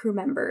 4 crew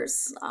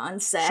members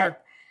on set. Sure.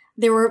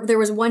 There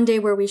was one day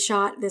where we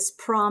shot this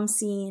prom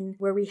scene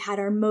where we had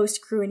our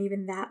most crew, and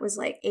even that was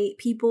like 8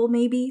 people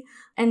maybe.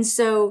 And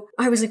so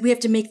I was like, we have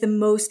to make the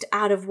most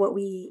out of what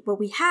we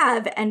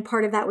have. And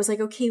part of that was like,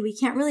 okay, we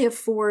can't really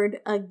afford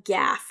a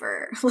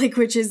gaffer, like,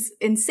 which is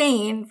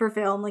insane for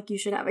film. Like you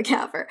should have a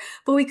gaffer,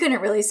 but we couldn't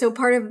really. So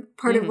part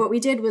of what we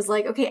did was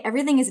like, okay,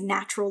 everything is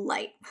natural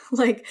light.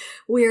 Like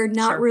we're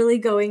not really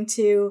going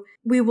to,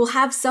 we will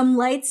have some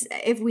lights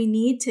if we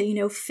need to, you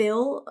know,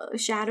 fill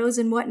shadows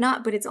and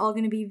whatnot, but it's all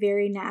going to be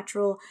very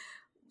natural.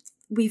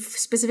 We've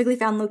specifically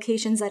found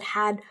locations that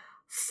had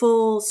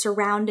full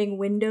surrounding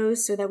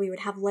windows so that we would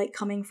have light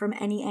coming from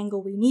any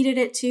angle we needed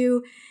it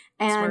to.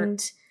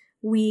 And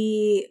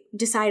we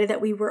decided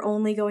that we were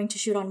only going to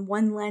shoot on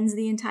one lens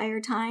the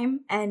entire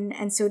time.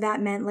 And so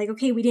that meant like,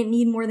 okay, we didn't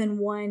need more than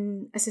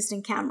one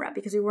assistant camera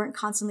because we weren't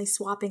constantly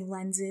swapping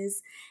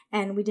lenses,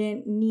 and we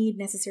didn't need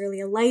necessarily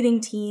a lighting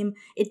team.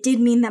 It did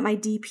mean that my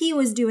DP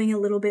was doing a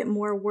little bit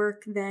more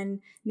work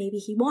than maybe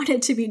he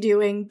wanted to be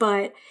doing,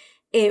 but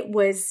it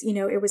was, you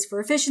know, it was for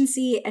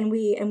efficiency, and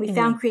we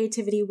found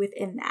creativity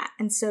within that.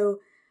 And so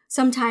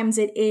sometimes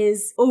it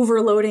is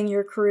overloading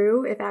your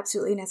crew if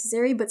absolutely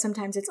necessary, but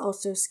sometimes it's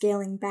also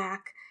scaling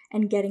back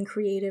and getting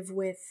creative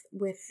with,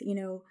 you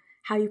know,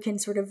 how you can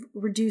sort of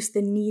reduce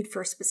the need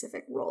for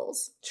specific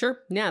roles. Sure.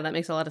 Yeah, that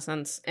makes a lot of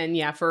sense. And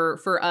yeah,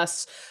 for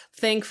us,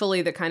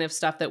 thankfully, the kind of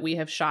stuff that we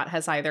have shot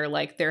has either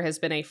like, there has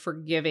been a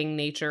forgiving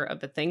nature of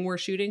the thing we're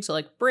shooting. So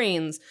like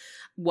Brains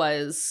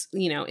was,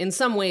 you know, in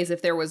some ways,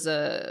 if there was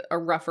a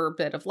rougher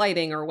bit of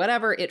lighting or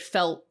whatever, it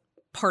felt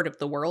part of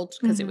the world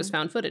because it was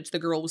found footage. The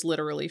girl was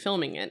literally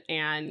filming it.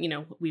 And, you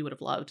know, we would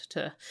have loved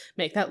to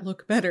make that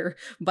look better.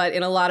 But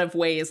in a lot of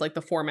ways, like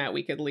the format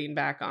we could lean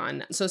back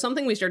on. So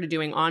something we started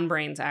doing on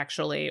Brains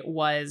actually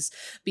was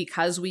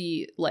because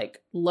we like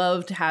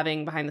loved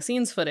having behind the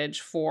scenes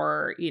footage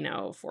for, you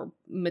know, for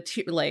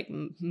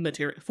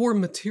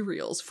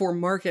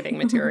marketing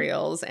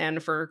materials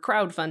and for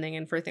crowdfunding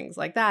and for things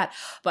like that.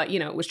 But, you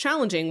know, it was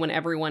challenging when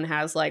everyone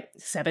has like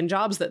 7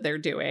 jobs that they're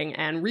doing.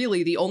 And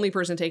really the only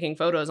person taking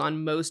photos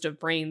on most of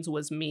Brains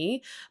was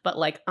me. But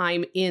like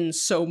I'm in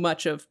so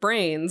much of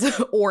Brains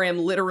or am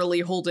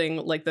literally holding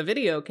like the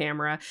video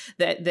camera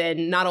that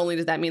then not only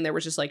did that mean there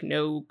was just like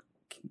no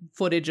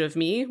footage of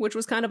me, which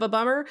was kind of a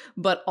bummer,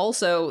 but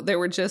also there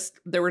were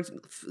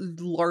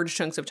large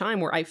chunks of time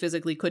where I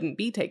physically couldn't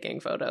be taking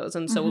photos.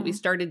 And so what we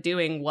started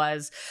doing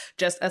was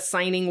just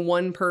assigning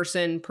one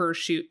person per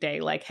shoot day,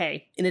 like,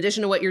 hey, in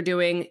addition to what you're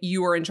doing,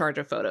 you are in charge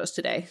of photos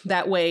today.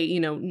 That way, you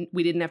know,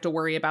 we didn't have to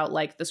worry about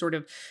like the sort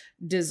of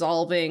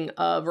dissolving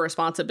of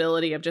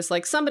responsibility of just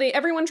like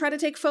everyone try to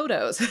take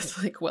photos.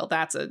 It's like, well,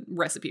 that's a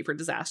recipe for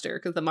disaster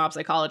because the mob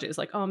psychology is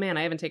like, oh man,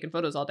 I haven't taken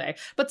photos all day,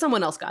 but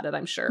someone else got it,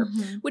 I'm sure,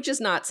 which is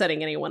not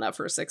setting anyone up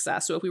for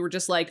success. So if we were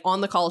just like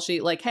on the call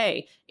sheet, like,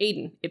 hey,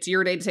 Aiden, it's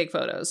your day to take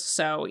photos.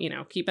 So, you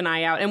know, keep an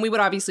eye out. And we would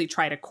obviously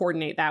try to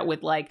coordinate that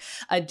with like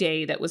a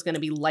day that was going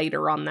to be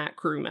lighter on that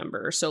crew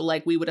member. So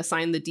like we would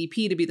assign the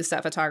DP to be the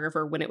set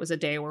photographer when it was a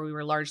day where we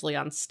were largely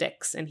on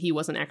sticks and he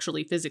wasn't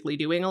actually physically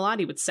doing a lot.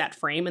 He would set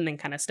frame and then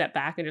kind of step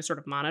back and just sort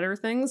of monitor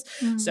things.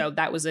 So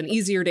that was an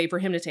easier day for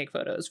him to take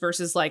photos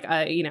versus like,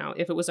 you know,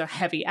 if it was a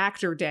heavy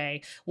actor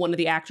day, one of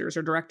the actors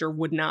or director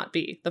would not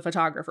be the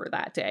photographer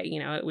that day. You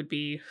know, it would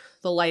be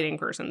the lighting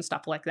person,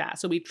 stuff like that.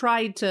 So we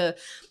tried to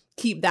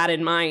keep that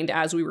in mind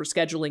as we were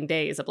scheduling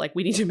days of like,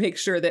 we need to make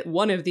sure that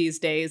one of these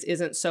days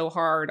isn't so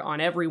hard on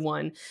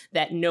everyone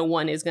that no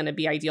one is going to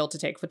be ideal to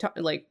take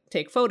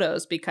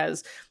photos,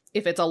 because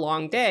if it's a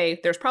long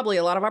day, there's probably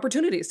a lot of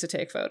opportunities to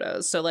take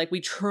photos. So like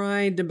we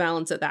tried to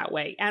balance it that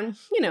way. And,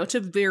 you know, to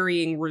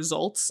varying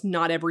results,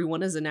 not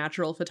everyone is a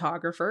natural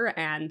photographer.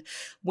 And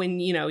when,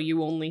 you know,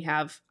 you only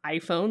have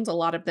iPhones, a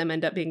lot of them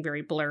end up being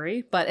very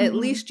blurry, but at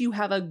least you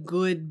have a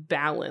good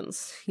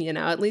balance, you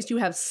know, at least you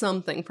have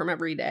something from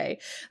every day.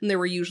 And there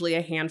were usually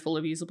a handful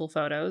of usable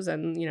photos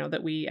and, you know,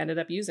 that we ended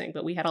up using,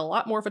 but we had a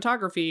lot more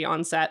photography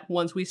on set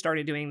once we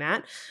started doing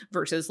that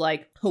versus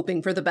like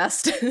hoping for the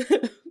best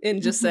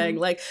and just saying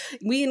like,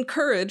 we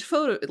encourage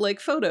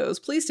photos.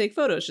 Please take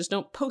photos. Just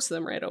don't post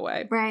them right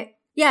away. Right.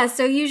 Yeah.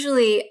 So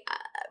usually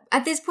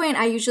at this point,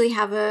 I usually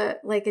have a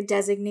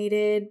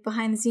designated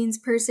behind the scenes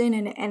person.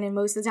 And in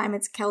most of the time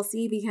it's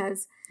Kelsey,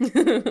 because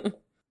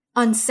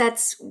on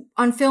sets,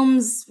 on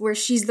films where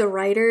she's the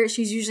writer,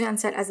 she's usually on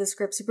set as a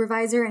script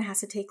supervisor and has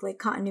to take like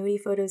continuity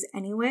photos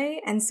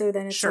anyway. And so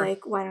then it's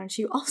like, why don't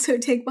you also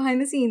take behind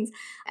the scenes?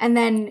 And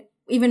then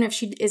even if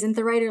she isn't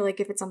the writer, like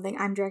if it's something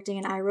I'm directing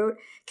and I wrote,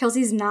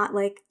 Kelsey's not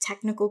like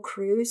technical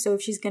crew. So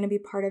if she's going to be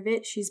part of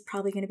it, she's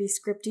probably going to be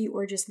scripty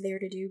or just there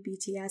to do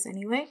BTS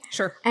anyway.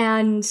 Sure.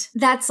 And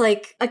that's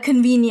like a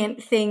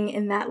convenient thing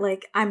in that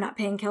like I'm not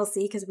paying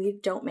Kelsey because we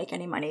don't make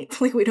any money.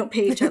 Like we don't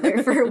pay each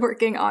other for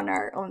working on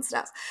our own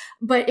stuff.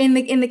 But in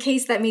the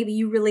case that maybe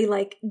you really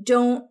like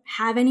don't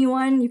have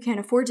anyone, you can't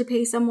afford to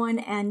pay someone,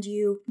 and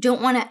you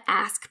don't want to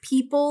ask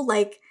people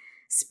like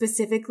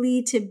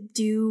specifically to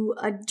do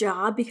a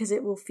job because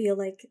it will feel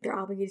like they're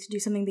obligated to do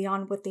something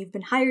beyond what they've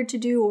been hired to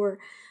do or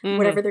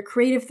whatever their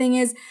creative thing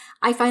is.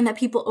 I find that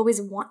people always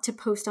want to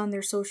post on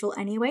their social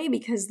anyway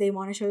because they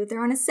want to show that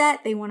they're on a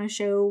set, they want to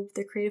show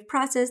their creative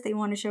process, they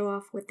want to show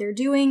off what they're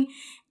doing.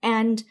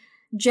 And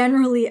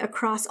generally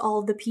across all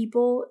of the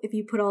people, if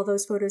you put all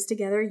those photos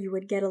together, you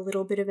would get a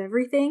little bit of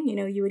everything. You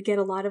know, you would get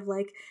a lot of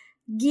like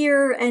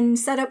gear and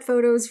setup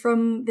photos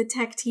from the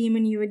tech team,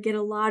 and you would get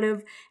a lot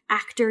of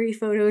actor-y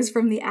photos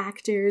from the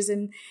actors,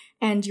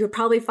 and you would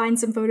probably find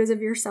some photos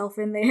of yourself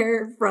in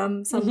there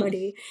from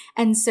somebody.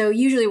 And so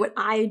usually what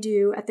I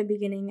do at the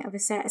beginning of a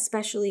set,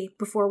 especially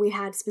before we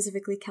had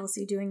specifically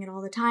Kelsey doing it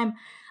all the time,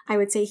 I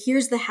would say,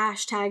 here's the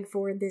hashtag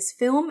for this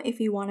film.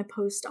 If you want to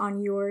post on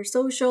your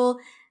social,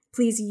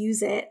 please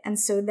use it. And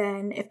so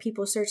then if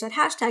people search that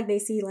hashtag, they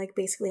see like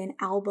basically an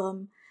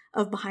album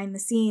of behind the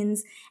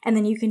scenes, and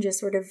then you can just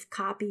sort of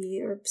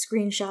copy or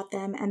screenshot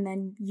them and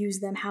then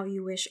use them how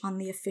you wish on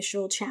the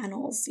official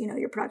channels, you know,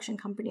 your production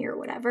company or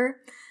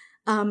whatever.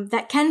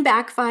 That can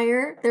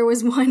backfire. There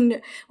was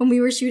one when we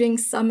were shooting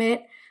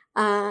Summit.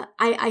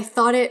 I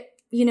thought it,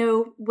 you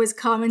know, was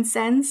common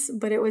sense,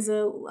 but it was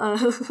a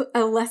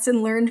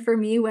lesson learned for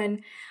me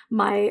when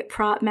my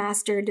prop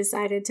master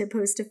decided to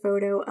post a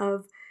photo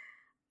of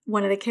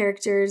one of the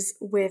characters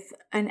with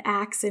an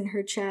axe in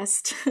her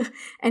chest.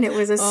 And it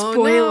was a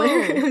spoiler.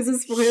 Oh, no. It was a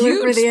spoiler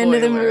Huge for the end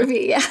of the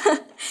movie. Yeah.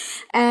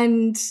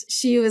 And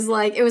she was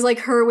like, it was like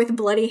her with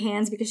bloody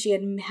hands because she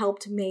had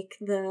helped make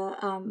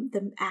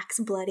the axe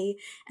bloody.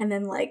 And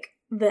then like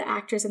the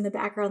actress in the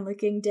background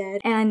looking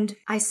dead. And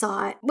I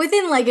saw it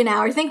within like an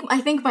hour.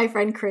 I think my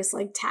friend Chris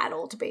like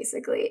tattled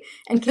basically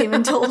and came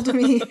and told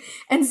me.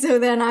 And so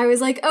then I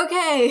was like,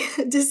 okay,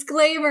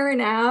 disclaimer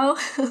now.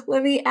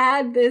 Let me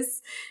add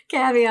this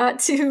caveat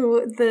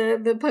to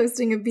the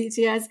posting of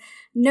BTS.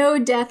 No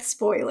death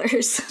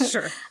spoilers.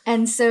 Sure.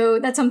 And so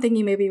that's something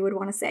you maybe would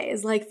want to say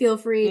is like, feel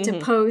free to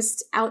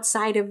post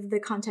outside of the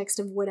context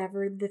of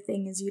whatever the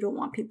thing is you don't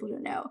want people to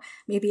know.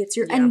 Maybe it's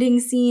your ending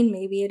scene.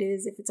 Maybe it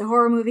is, if it's a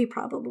horror movie,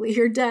 probably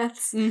your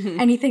deaths.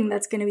 Anything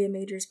that's going to be a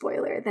major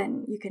spoiler,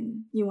 then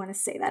you want to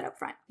say that up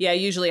front. Yeah,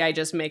 usually I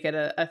just make it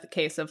a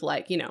case of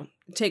like, you know,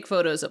 take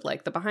photos of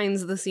like the behind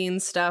the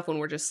scenes stuff when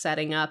we're just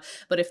setting up.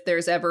 But if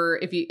there's ever,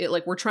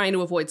 we're trying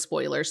to avoid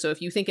spoilers. So if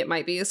you think it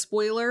might be a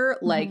spoiler,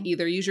 like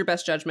either use your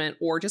best judgment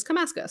or just come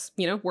ask us.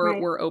 You know,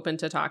 we're open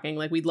to talking.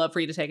 Like, we'd love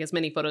for you to take as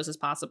many photos as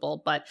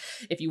possible. But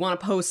if you want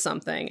to post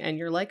something and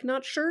you're like,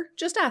 not sure,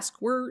 just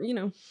ask. We're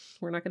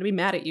not going to be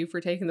mad at you for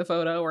taking the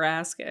photo or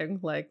asking.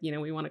 Like, you know,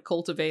 we want to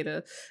cultivate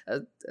a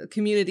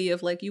community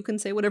of like, you can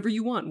say whatever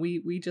you want.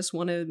 We just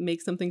want to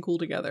make something cool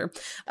together.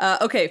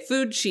 Okay,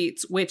 food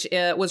sheets, which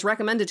was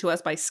recommended to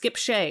us by Skip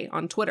Shea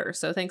on Twitter.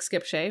 So thanks,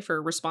 Skip Shea,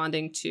 for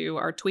responding to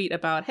our tweet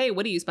about, hey,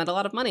 what do you spend a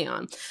lot of money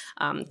on?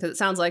 Because it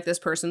sounds like this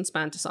person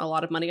spent a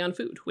lot of money on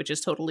food, which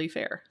is totally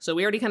fair. So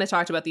we already kind of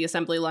talked about the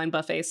assembly line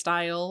buffet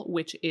style,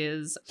 which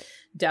is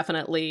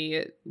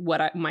definitely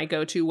what my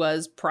go-to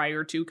was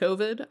prior to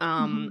COVID.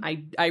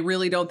 I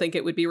really don't think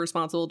it would be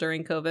responsible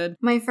during COVID.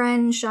 My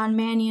friend Sean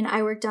Mannion,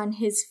 I worked on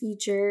his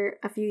feature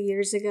a few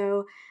years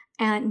ago,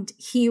 and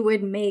he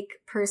would make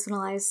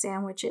personalized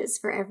sandwiches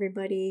for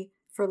everybody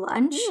for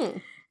lunch.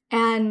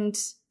 And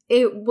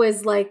it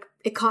was like,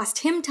 it cost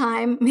him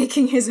time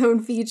making his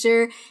own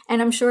feature,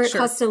 and I'm sure it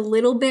cost a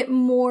little bit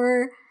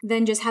more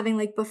than just having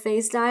like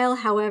buffet style.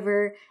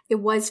 However, it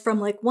was from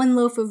like one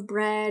loaf of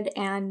bread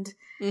and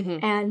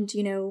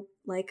you know,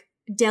 like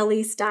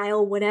deli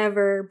style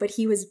whatever, but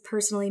he was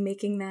personally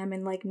making them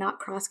and like not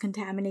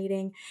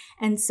cross-contaminating.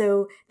 And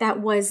so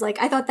that was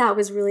like, I thought that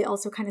was really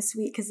also kind of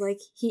sweet because like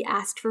he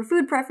asked for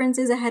food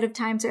preferences ahead of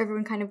time, so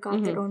everyone kind of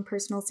got their own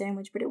personal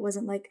sandwich, but it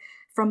wasn't like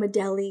from a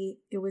deli,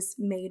 it was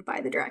made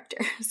by the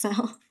director. So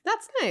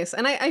that's nice.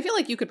 And I feel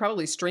like you could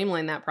probably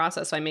streamline that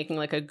process by making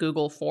like a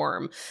Google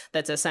form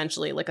that's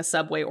essentially like a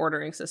Subway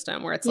ordering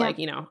system where it's like,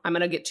 you know, I'm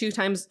going to get 2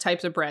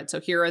 types of bread. So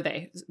here are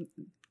they.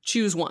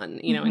 Choose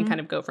one, you know, and kind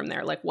of go from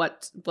there. Like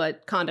what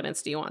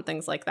condiments do you want?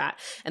 Things like that.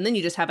 And then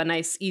you just have a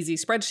nice, easy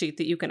spreadsheet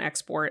that you can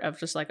export of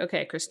just like,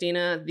 okay,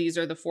 Christina, these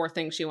are the 4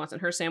 things she wants in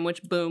her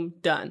sandwich. Boom,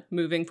 done.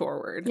 Moving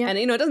forward. Yep. And,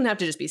 you know, it doesn't have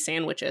to just be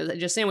sandwiches.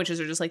 Just sandwiches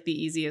are just like the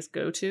easiest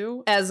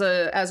go-to. As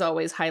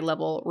always, high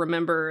level,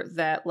 remember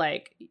that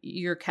like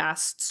your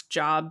cast's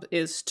job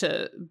is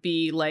to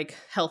be like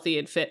healthy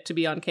and fit to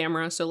be on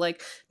camera. So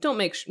like, don't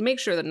make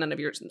sure that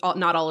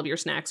not all of your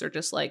snacks are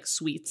just like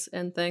sweets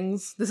and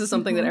things. This is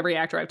something that every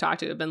actor I've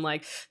talked to have been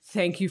like,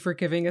 thank you for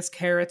giving us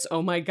carrots.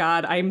 Oh my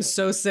God, I'm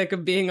so sick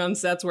of being on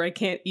sets where I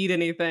can't eat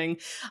anything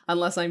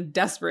unless I'm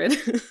desperate.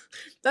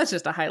 That's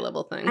just a high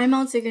level thing. I'm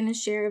also going to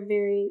share a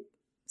very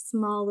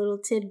small little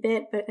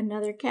tidbit, but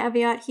another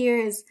caveat here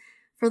is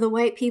for the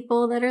white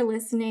people that are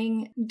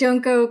listening,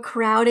 don't go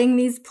crowding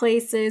these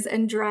places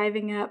and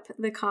driving up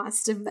the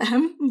cost of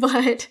them.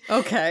 But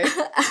okay.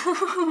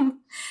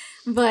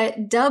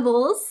 But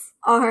doubles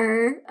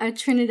are a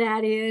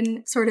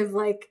Trinidadian sort of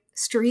like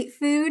street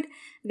food.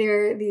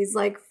 They're these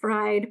like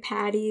fried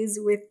patties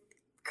with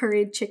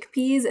curried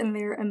chickpeas, and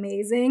they're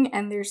amazing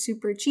and they're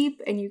super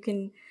cheap, and you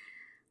can,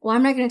 well,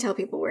 I'm not going to tell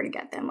people where to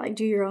get them, like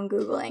do your own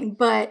Googling,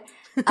 but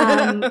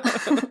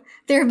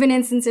there have been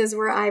instances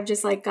where I've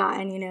just like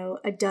gotten, you know,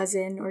 a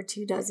dozen or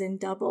 2 dozen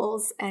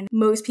doubles, and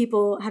most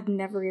people have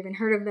never even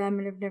heard of them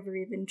and have never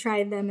even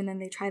tried them, and then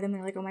they try them and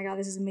they're like, oh my God,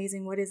 this is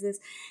amazing, what is this?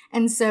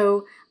 And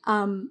so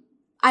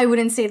I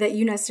wouldn't say that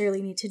you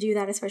necessarily need to do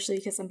that, especially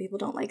because some people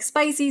don't like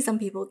spicy, some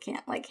people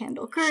can't like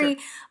handle curry,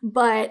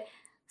 but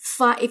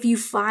if you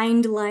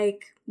find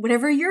like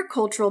whatever your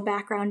cultural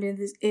background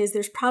is,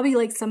 there's probably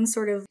like some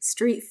sort of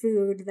street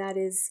food that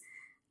is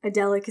a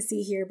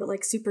delicacy here, but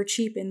like super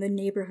cheap in the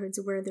neighborhoods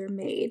where they're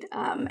made.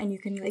 And you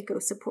can like go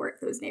support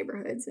those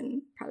neighborhoods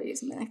and probably do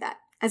something like that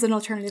as an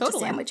alternative to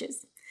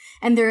sandwiches.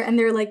 And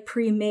they're like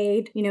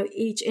pre-made, you know,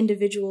 each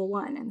individual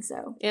one. And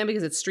so, and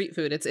because it's street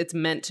food, it's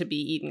meant to be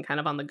eaten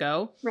kind of on the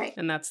go. Right.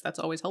 And that's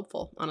always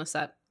helpful on a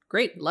set.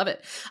 Great. Love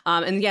it.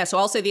 And yeah, so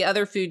I'll say the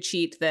other food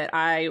cheat that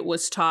I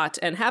was taught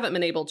and haven't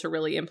been able to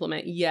really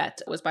implement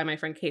yet was by my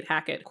friend Kate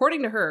Hackett.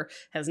 According to her,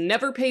 has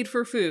never paid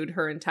for food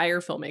her entire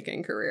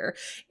filmmaking career.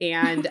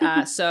 And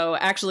so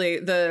actually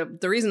the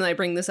reason that I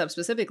bring this up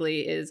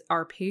specifically is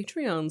our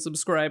Patreon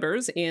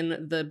subscribers.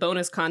 In the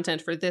bonus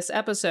content for this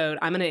episode,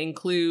 I'm going to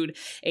include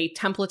a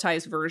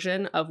templatized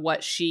version of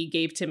what she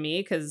gave to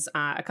me because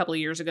a couple of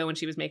years ago when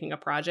she was making a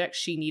project,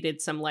 she needed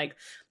some like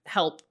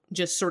help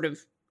just sort of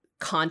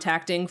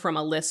contacting from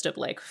a list of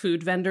like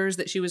food vendors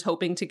that she was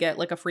hoping to get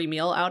like a free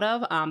meal out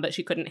of, but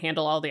she couldn't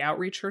handle all the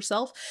outreach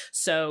herself.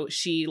 So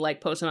she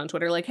like posted on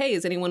Twitter like, hey,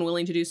 is anyone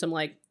willing to do some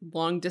like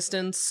long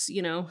distance,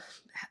 you know,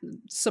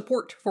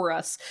 support for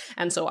us.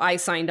 And so I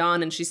signed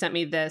on, and she sent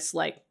me this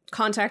like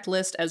contact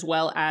list as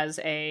well as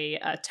a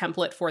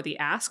template for the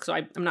ask. So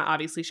I'm not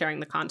obviously sharing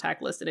the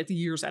contact list, and it's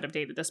years out of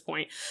date at this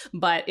point,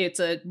 but it's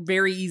a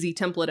very easy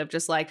template of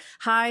just like,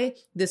 hi,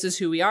 this is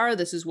who we are.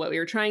 This is what we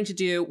are trying to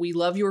do. We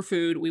love your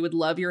food. We would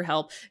love your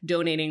help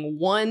donating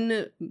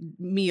one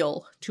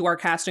meal to our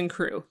cast and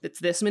crew. It's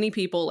this many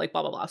people, like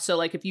blah, blah, blah. So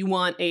like if you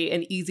want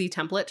an easy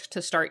template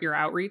to start your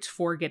outreach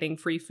for getting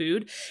free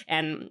food,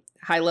 and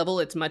high level,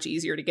 it's much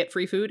easier to get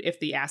free food if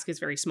the ask is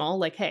very small.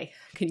 Like, hey,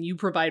 can you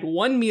provide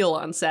one meal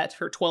on set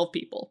for 12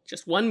 people?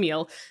 Just one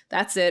meal.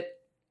 That's it.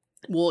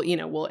 We'll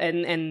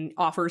and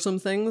offer some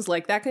things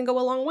like that can go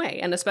a long way.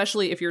 And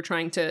especially if you're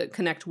trying to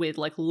connect with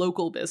like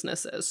local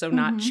businesses, so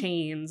not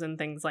chains and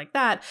things like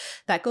that,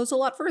 that goes a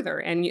lot further.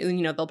 And,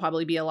 they'll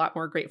probably be a lot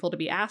more grateful to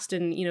be asked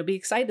and, be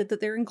excited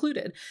that they're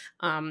included.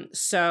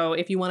 So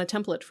if you want a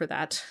template for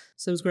that,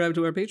 subscribe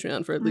to our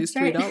Patreon for at least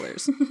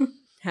 $3.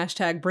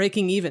 Hashtag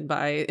breaking even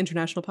by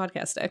International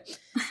Podcast Day.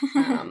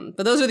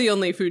 But those are the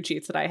only food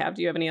cheats that I have.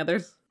 Do you have any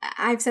others?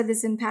 I've said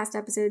this in past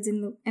episodes,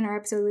 in our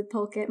episode with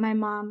Pulkit. My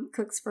mom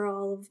cooks for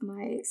all of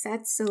my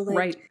sets, so like,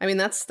 right. I mean,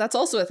 that's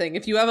also a thing.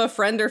 If you have a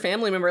friend or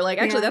family member, like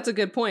actually, that's a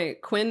good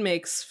point. Quinn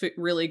makes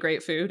really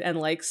great food and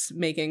likes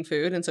making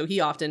food, and so he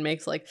often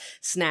makes like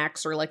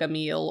snacks or like a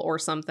meal or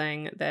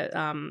something that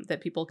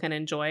that people can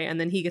enjoy, and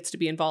then he gets to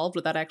be involved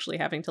without actually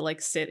having to like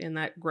sit in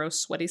that gross,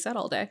 sweaty set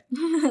all day.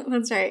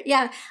 That's right.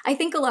 Yeah, I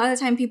think a lot of the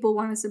time people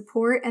want to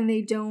support and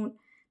they don't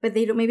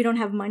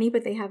have money,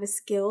 but they have a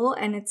skill,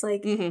 and it's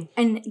like,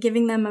 and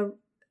giving them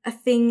a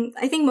thing.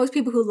 I think most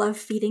people who love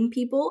feeding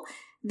people,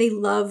 they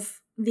love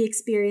the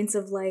experience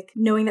of like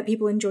knowing that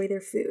people enjoy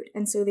their food.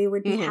 And so they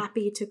would be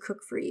happy to cook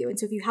for you. And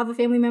so if you have a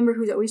family member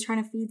who's always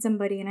trying to feed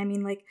somebody, and I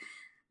mean like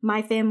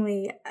my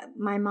family,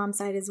 my mom's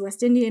side is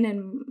West Indian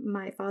and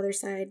my father's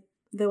side,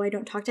 though I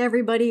don't talk to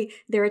everybody,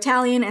 they're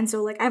Italian. And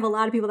so like I have a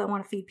lot of people that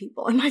want to feed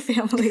people in my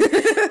family.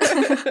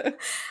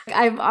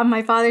 On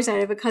my father's side,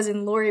 I have a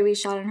cousin, Lori. We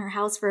shot in her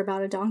house for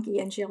about a donkey,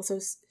 and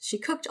she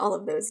cooked all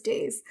of those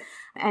days.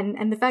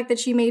 And the fact that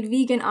she made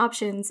vegan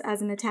options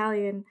as an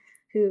Italian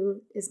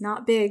who is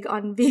not big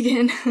on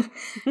vegan,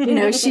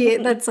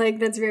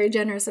 that's very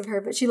generous of her,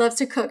 but she loves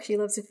to cook. She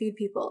loves to feed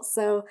people.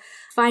 So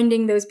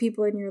finding those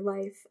people in your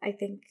life, I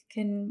think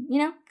can,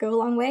 go a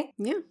long way.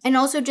 Yeah. And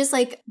also just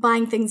like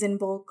buying things in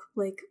bulk,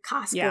 like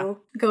Costco,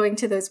 going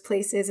to those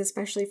places,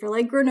 especially for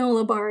like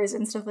granola bars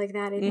and stuff like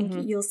that. I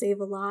think you'll save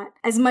a lot.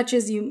 As much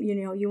as you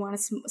want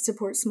to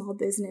support small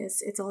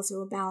business, it's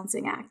also a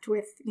balancing act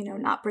with,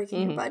 not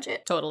breaking your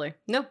budget. Totally.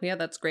 No, yeah,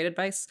 that's great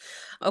advice.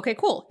 Okay,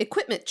 cool.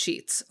 Equipment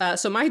cheats.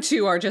 So my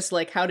two are just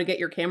like how to get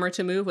your camera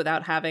to move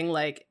without having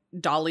like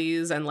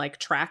dollies and like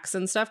tracks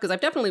and stuff, because I've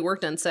definitely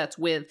worked on sets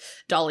with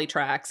dolly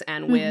tracks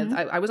and with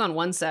I was on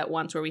one set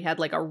once where we had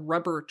like a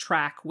rubber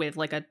track with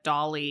like a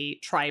dolly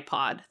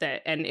tripod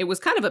and it was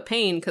kind of a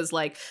pain because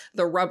like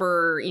the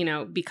rubber,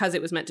 because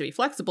it was meant to be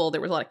flexible, there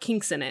was a lot of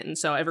kinks in it, and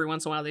so every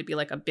once in a while they'd be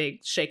like a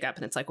big shake up,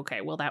 and it's like, okay,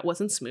 well that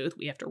wasn't smooth,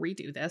 we have to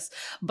redo this,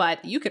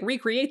 but you can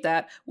recreate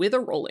that with a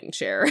rolling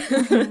chair.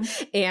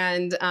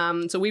 And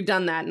so we've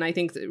done that, and I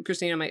think that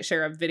Christina might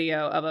share a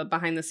video of a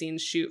behind the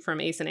scenes shoot from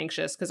Ace and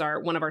Anxious, because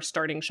one of our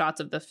starting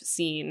shots of the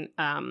scene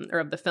or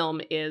of the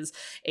film is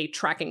a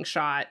tracking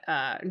shot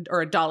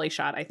or a dolly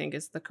shot, I think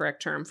is the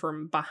correct term,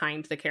 from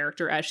behind the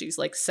character as she's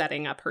like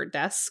setting up her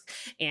desk.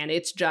 And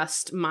it's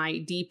just my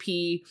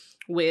DP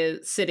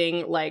with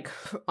sitting like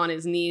on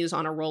his knees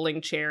on a rolling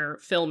chair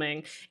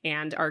filming,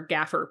 and our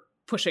gaffer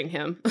pushing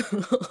him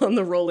on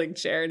the rolling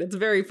chair. And it's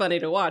very funny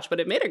to watch, but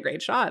it made a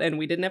great shot, and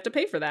we didn't have to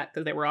pay for that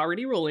because they were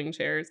already rolling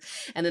chairs.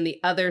 And then the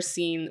other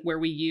scene where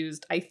we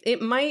used, I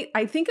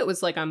think it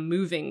was like a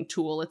moving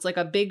tool. It's like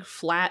a big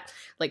flat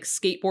like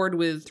skateboard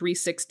with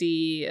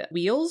 360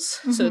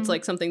 wheels. So it's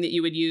like something that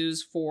you would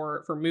use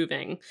for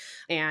moving.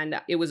 And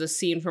it was a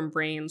scene from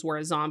Brains where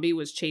a zombie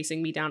was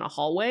chasing me down a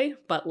hallway,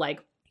 but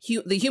like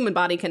the human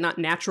body cannot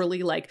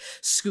naturally like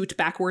scoot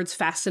backwards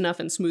fast enough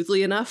and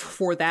smoothly enough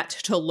for that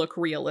to look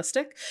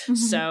realistic.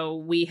 So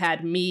we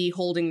had me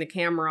holding the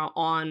camera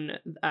on,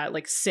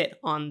 like sit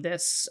on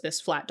this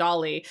flat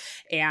dolly,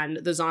 and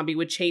the zombie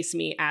would chase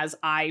me as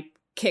I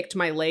kicked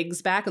my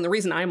legs back. And the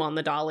reason I'm on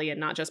the dolly and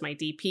not just my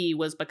DP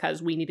was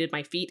because we needed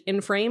my feet in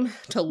frame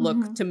to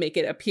look to make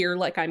it appear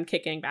like I'm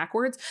kicking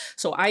backwards.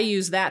 So I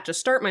used that to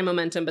start my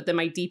momentum, but then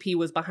my DP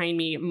was behind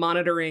me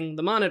monitoring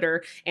the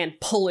monitor and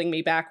pulling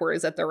me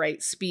backwards at the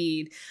right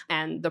speed.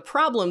 And the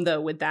problem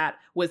though with that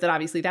was that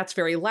obviously that's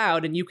very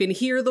loud and you can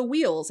hear the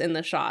wheels in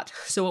the shot.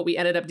 So what we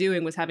ended up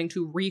doing was having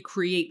to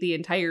recreate the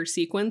entire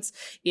sequence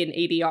in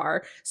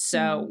ADR.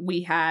 So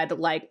we had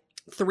like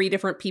 3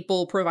 different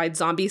people provide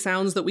zombie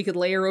sounds that we could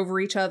layer over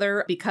each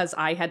other because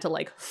I had to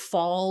like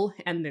fall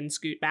and then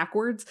scoot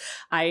backwards.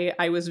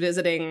 I was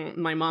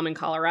visiting my mom in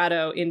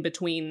Colorado in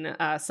between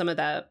some of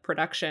the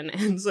production.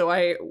 And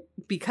so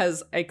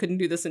because I couldn't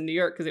do this in New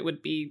York because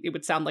it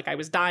would sound like I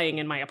was dying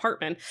in my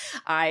apartment.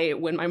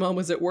 When my mom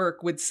was at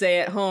work, would say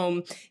at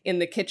home in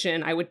the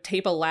kitchen, I would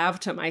tape a lav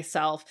to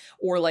myself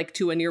or like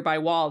to a nearby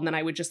wall. And then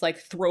I would just like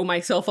throw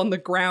myself on the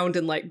ground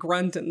and like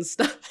grunt and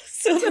stuff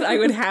so that I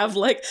would have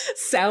like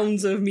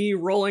sounds of me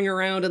rolling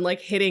around and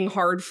like hitting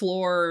hard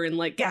floor and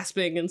like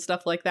gasping and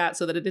stuff like that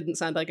so that it didn't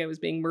sound like I was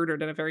being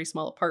murdered in a very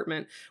small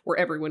apartment where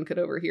everyone could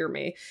overhear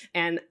me.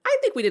 And I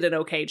think we did an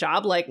okay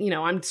job. Like, you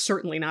know, I'm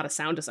certainly not a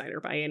sound designer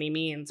by any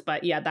means,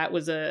 but yeah, that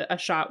was a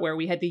shot where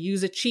we had to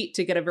use a cheat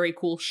to get a very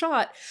cool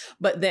shot,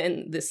 but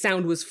then the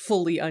sound was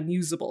fully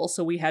unusable.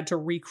 So we had to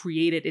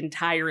recreate it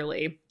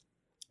entirely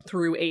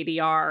through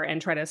ADR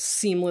and try to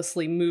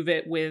seamlessly move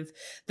it with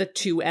the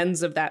 2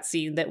 ends of that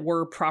scene that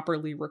were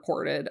properly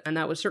recorded. And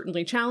that was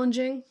certainly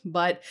challenging,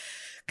 but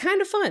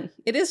kind of fun.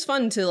 It is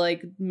fun to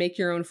like make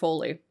your own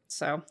Foley.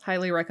 So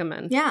highly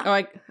recommend. Yeah.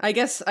 Oh, I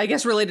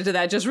guess related to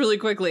that, just really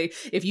quickly,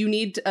 if you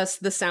need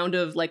the sound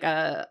of like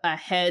a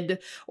head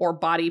or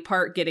body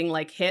part getting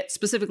like hit,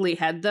 specifically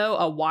head though,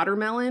 a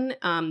watermelon,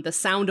 the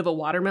sound of a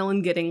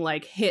watermelon getting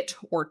like hit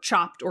or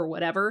chopped or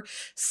whatever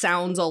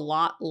sounds a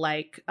lot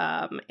like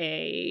a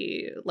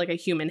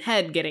human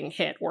head getting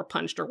hit or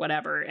punched or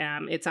whatever.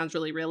 It sounds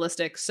really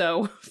realistic.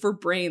 So for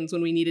Brains,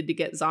 when we needed to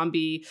get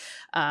zombie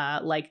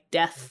like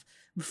death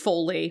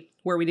Foley,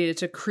 where we needed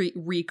to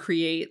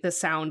recreate the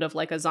sound of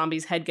like a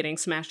zombie's head getting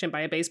smashed in by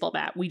a baseball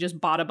bat, we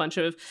just bought a bunch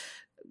of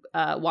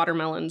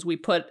watermelons. We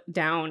put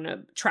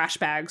down trash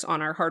bags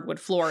on our hardwood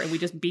floor and we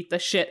just beat the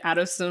shit out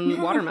of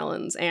some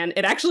watermelons. And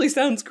it actually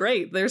sounds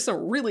great. There's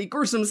some really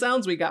gruesome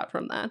sounds we got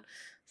from that.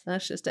 So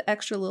that's just an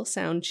extra little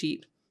sound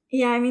cheat.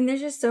 Yeah, I mean,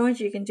 there's just so much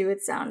you can do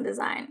with sound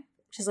design.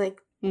 Just like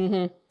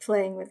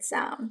playing with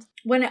sound.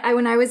 When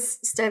I was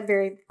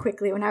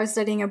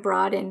studying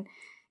abroad in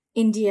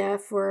India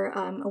for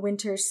a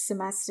winter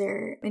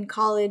semester in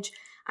college,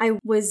 I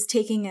was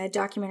taking a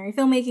documentary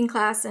filmmaking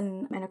class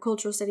and a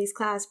cultural studies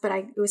class, but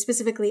it was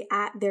specifically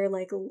at their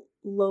like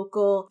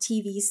local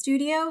TV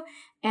studio.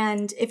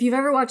 And if you've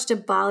ever watched a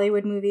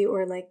Bollywood movie,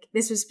 or like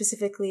this was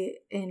specifically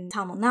in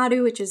Tamil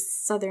Nadu, which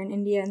is southern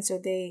India, and so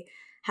they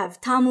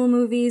have Tamil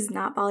movies,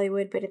 not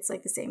Bollywood, but it's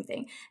like the same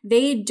thing.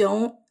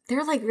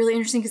 They're like really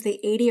interesting because they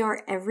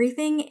ADR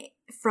everything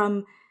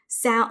from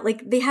sound.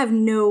 Like they have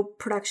no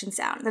production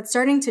sound. That's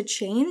starting to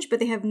change, but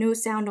they have no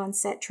sound on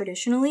set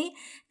traditionally.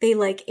 They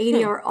like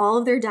ADR all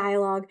of their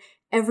dialogue,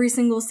 every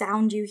single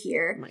sound you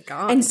hear. Oh my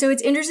God. And so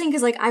it's interesting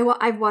because like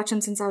I've watched them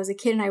since I was a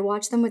kid, and I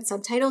watch them with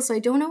subtitles, so I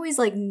don't always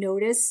like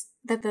notice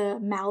that the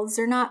mouths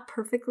are not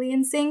perfectly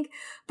in sync,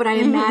 but I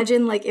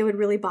imagine like it would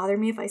really bother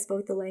me if I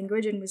spoke the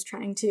language and was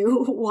trying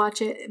to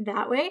watch it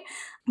that way.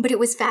 But it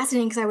was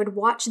fascinating because I would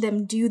watch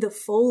them do the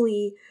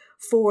Foley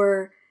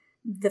for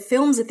the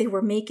films that they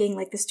were making,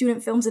 like the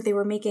student films that they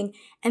were making,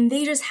 and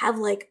they just have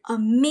like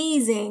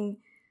amazing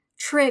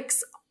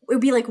tricks. It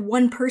would be like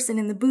one person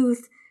in the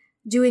booth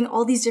doing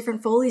all these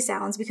different Foley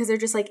sounds because they're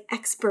just like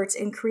experts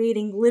in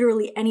creating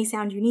literally any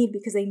sound you need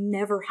because they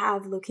never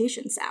have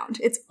location sound.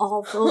 It's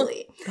all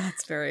Foley.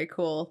 That's very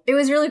cool. It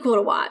was really cool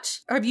to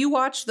watch. Have you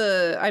watched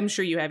I'm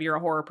sure you have, you're a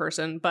horror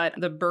person, but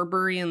the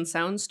Berberian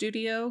Sound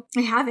Studio?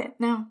 I haven't,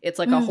 no. It's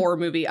like a horror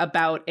movie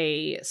about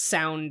a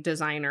sound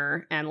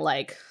designer and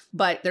like,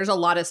 but there's a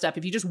lot of stuff.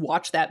 If you just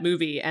watch that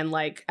movie and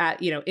like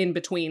in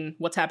between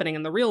what's happening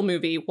in the real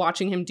movie,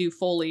 watching him do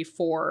Foley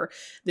for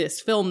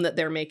this film that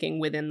they're making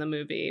within the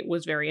movie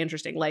was very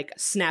interesting. Like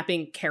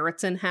snapping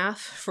carrots in half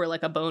for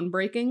like a bone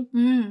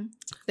breaking,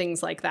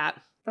 things like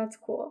that. That's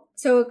cool.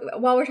 So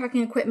while we're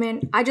talking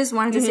equipment, I just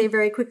wanted to say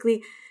very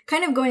quickly,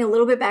 kind of going a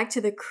little bit back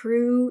to the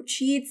crew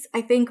cheats,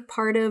 I think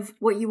part of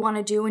what you want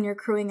to do when you're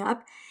crewing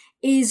up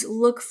is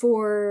look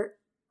for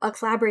a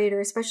collaborator,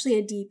 especially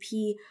a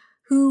DP,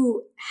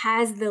 who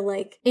has the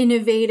like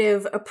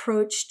innovative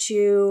approach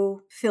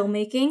to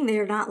filmmaking.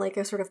 They're not like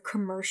a sort of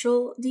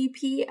commercial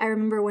DP. I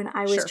remember when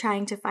I was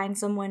trying to find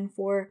someone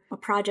for a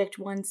project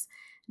once,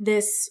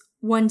 this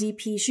one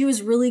DP, she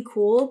was really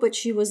cool, but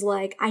she was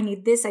like, I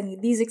need this, I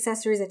need these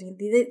accessories, I need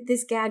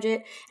this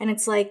gadget. And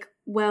it's like,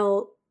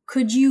 well,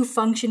 could you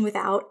function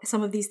without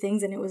some of these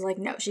things? And it was like,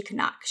 no, she could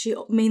not. She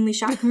mainly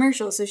shot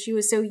commercials. So she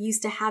was so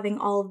used to having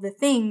all of the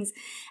things.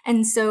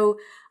 And so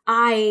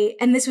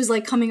and this was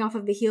like coming off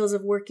of the heels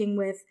of working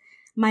with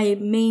my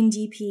main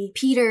DP,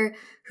 Peter,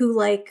 who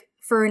like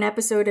for an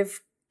episode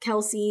of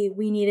Kelsey,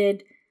 we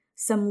needed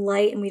some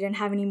light and we didn't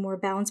have any more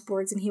bounce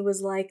boards. And he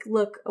was like,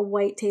 look, a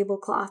white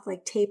tablecloth,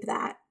 like tape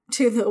that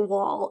to the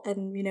wall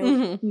and,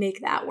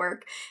 make that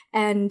work.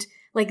 And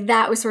like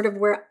that was sort of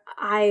where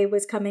I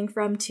was coming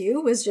from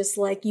too, was just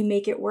like, you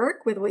make it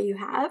work with what you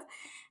have.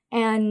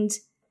 And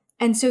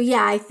so,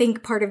 yeah, I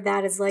think part of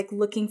that is like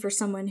looking for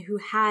someone who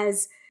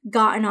has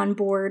gotten on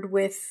board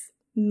with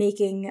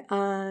making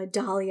a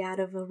dolly out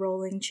of a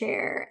rolling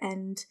chair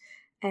and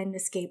and a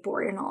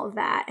skateboard and all of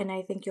that. And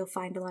I think you'll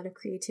find a lot of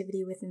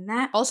creativity within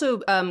that. Also,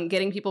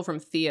 getting people from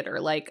theater,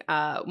 like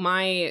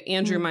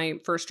Andrew, my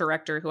first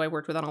director, who I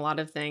worked with on a lot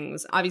of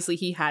things, obviously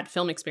he had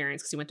film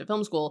experience because he went to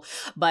film school.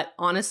 But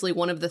honestly,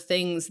 one of the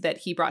things that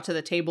he brought to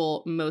the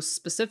table most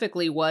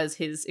specifically was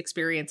his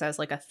experience as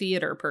like a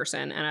theater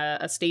person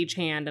and a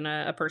stagehand and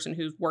a person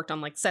who's worked on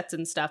like sets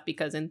and stuff,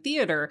 because in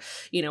theater,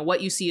 you know,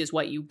 what you see is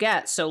what you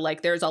get. So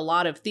like there's a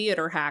lot of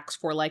theater hacks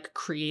for like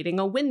creating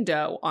a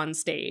window on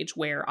stage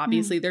where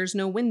obviously there's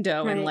no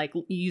window, and like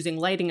using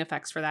lighting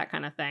effects for that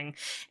kind of thing.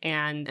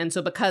 And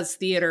so because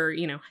theater,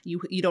 you know,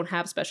 you don't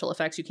have special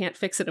effects, you can't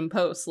fix it in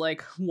post.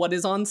 Like what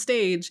is on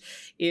stage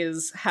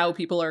is how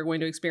people are going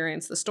to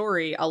experience the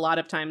story. A lot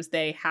of times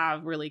they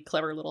have really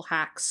clever little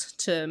hacks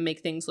to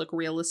make things look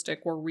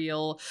realistic or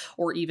real,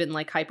 or even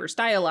like hyper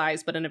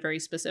stylized, but in a very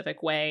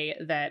specific way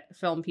that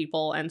film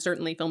people, and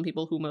certainly film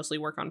people who mostly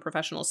work on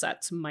professional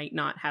sets, might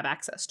not have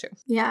access to.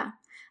 Yeah.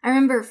 I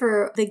remember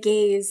for The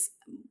Gaze,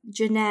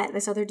 Jeanette,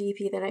 this other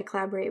DP that I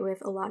collaborate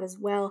with a lot as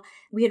well,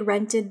 we had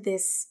rented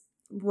this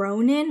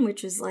Ronin,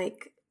 which is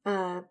like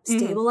a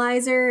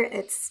stabilizer.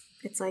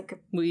 It's like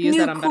we use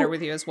that on Better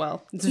With You as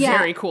well. It's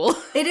very cool.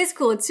 It is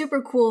cool. It's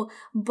super cool,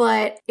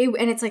 but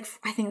it's like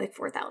I think like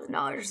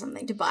 $4,000 or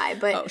something to buy.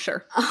 But oh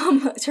sure,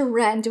 to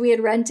rent, we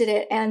had rented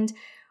it, and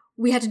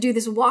we had to do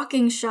this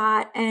walking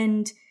shot,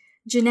 and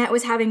Jeanette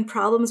was having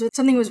problems with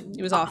something.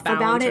 It was off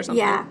about it, or something.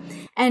 Yeah.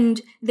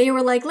 And they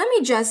were like, "Let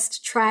me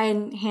just try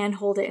and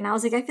handhold it." And I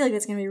was like, "I feel like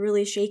that's going to be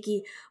really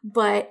shaky."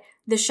 But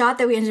the shot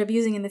that we ended up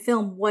using in the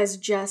film was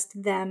just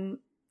them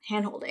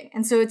handholding,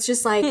 and so it's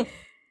just like.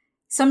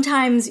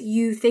 Sometimes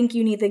you think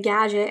you need the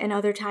gadget, and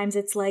other times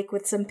it's like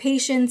with some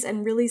patience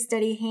and really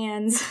steady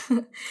hands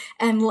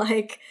and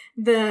like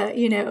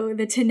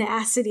the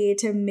tenacity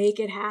to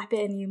make it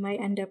happen, you might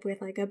end up with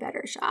like a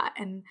better shot.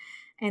 And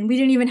we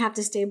didn't even have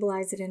to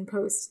stabilize it in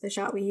post. The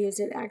shot we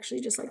used, it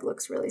actually just like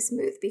looks really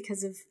smooth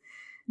because of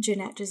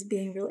Jeanette just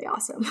being really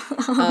awesome.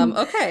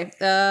 Okay.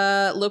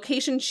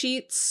 Location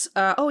sheets.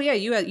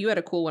 You had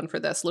a cool one for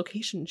this.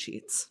 Location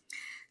sheets.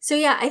 So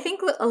yeah, I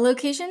think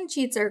location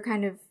sheets are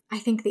kind of, I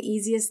think, the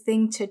easiest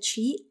thing to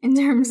cheat in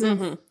terms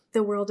of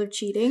the world of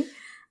cheating.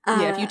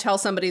 If you tell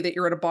somebody that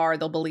you're at a bar,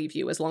 they'll believe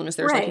you as long as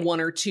there's like one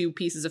or two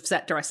pieces of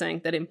set dressing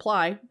that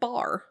imply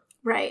there.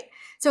 Right.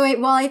 So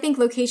while I think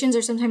locations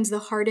are sometimes the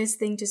hardest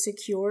thing to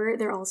secure,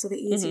 they're also the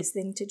easiest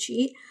thing to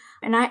cheat.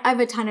 And I have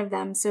a ton of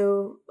them.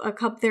 So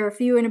there are a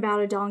few in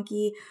About a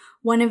Donkey.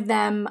 One of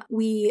them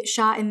we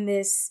shot in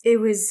this, it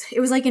was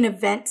like an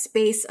event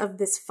space of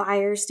this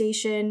fire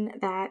station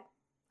that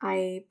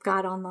I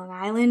got on Long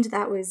Island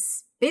that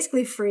was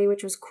basically free,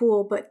 which was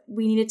cool, but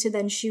we needed to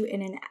then shoot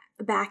in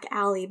a back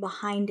alley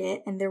behind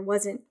it, and there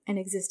wasn't an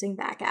existing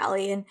back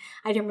alley, and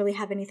I didn't really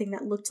have anything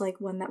that looked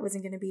like one that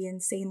wasn't going to be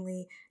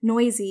insanely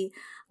noisy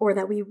or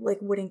that we like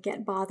wouldn't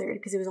get bothered,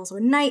 because it was also a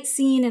night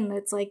scene, and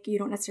it's like you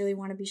don't necessarily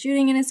want to be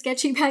shooting in a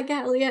sketchy back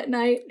alley at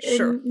night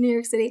in New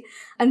York City.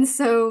 And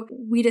so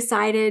we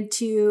decided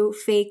to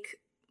fake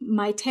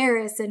my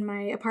terrace in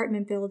my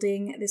apartment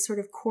building, this sort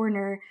of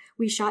corner.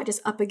 We shot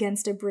just up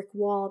against a brick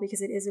wall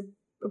because it is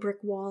a brick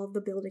wall.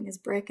 The building is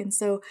brick. And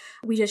so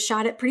we just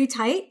shot it pretty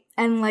tight.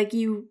 And like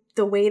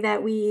the way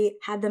that we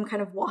had them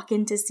kind of walk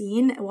into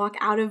scene, walk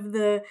out of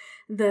the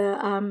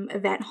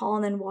event hall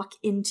and then walk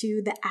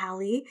into the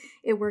alley,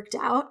 it worked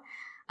out.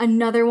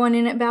 Another one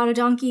in About a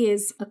Donkey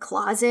is a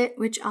closet,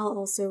 which I'll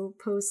also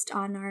post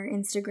on our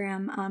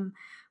Instagram.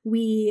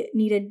 We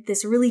needed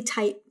this really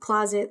tight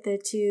closet. The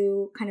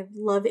two kind of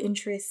love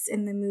interests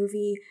in the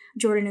movie,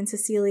 Jordan and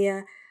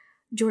Cecilia,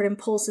 Jordan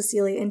pulls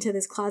Cecilia into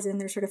this closet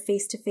and they're sort of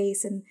face to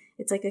face, and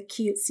it's like a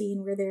cute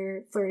scene where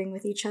they're flirting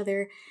with each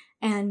other.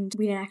 And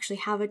we didn't actually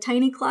have a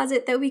tiny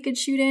closet that we could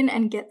shoot in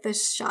and get the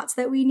shots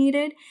that we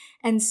needed.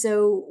 And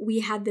so we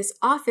had this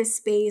office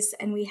space,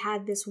 and we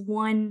had this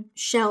one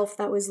shelf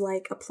that was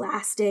like a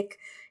plastic,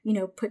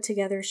 put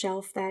together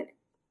shelf that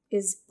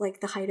is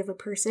like the height of a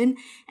person.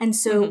 And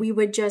so we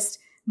would just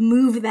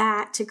move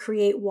that to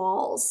create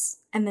walls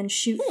and then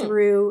shoot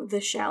through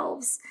the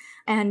shelves.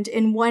 And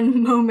in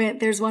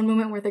there's one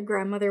moment where the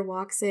grandmother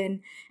walks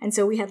in. And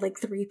so we had like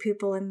 3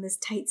 people in this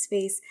tight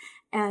space,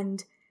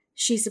 and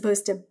she's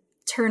supposed to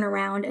turn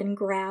around and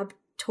grab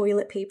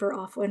toilet paper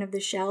off one of the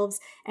shelves,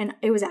 and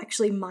it was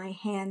actually my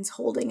hands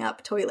holding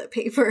up toilet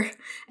paper,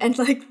 and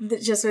like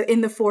just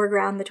in the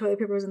foreground, the toilet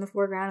paper was in the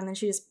foreground, and then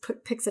she just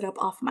picks it up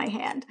off my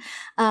hand.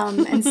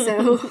 And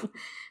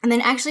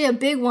then actually a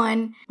big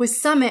one was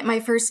Summit, my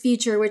first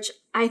feature, which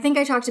I think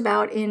I talked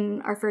about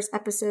in our first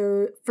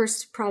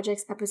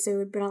projects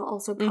episode, but I'll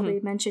also probably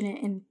mention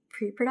it in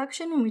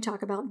pre-production when we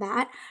talk about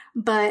that.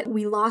 But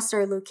we lost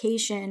our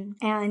location,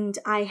 and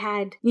I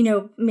had,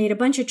 made a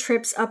bunch of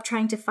trips up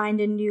trying to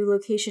find a new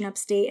location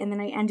upstate. And then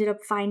I ended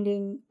up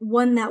finding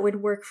one that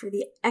would work for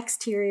the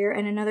exterior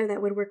and another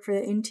that would work for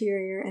the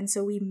interior. And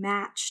so we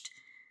matched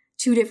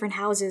 2 different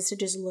houses to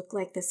just look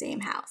like the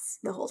same house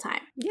the whole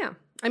time. Yeah.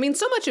 I mean,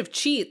 so much of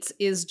Cheats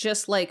is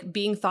just like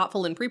being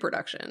thoughtful in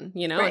pre-production,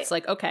 you know? Right. It's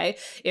like, okay,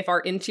 if our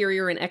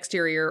interior and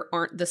exterior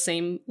aren't the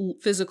same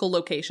physical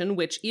location,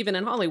 which even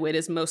in Hollywood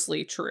is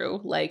mostly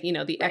true, like, you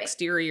know, the Right.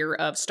 exterior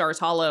of Stars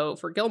Hollow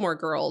for Gilmore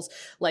Girls,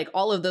 like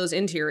all of those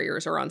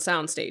interiors are on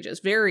sound stages.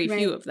 Very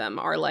few Right. of them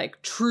are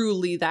like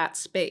truly that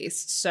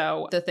spaced.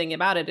 So the thing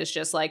about it is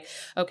just like,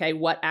 okay,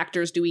 what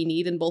actors do we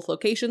need in both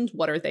locations?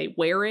 What are they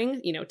wearing?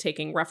 You know,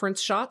 taking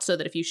reference shots so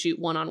that if you shoot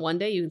one on one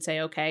day, you can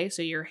say, okay,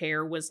 so your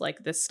hair was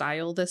like this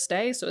style this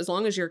day. So as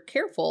long as you're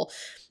careful,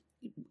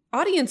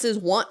 audiences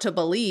want to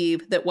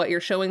believe that what you're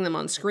showing them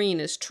on screen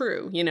is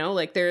true. You know,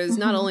 like there's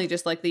not only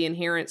just like the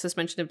inherent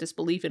suspension of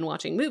disbelief in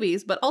watching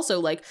movies, but also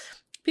like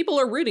people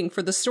are rooting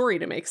for the story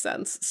to make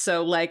sense.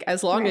 So like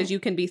as long Right. as you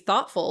can be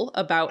thoughtful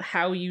about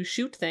how you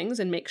shoot things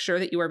and make sure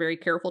that you are very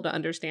careful to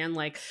understand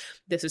like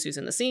this is who's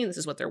in the scene, this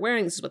is what they're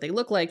wearing, this is what they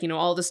look like, you know,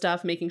 all the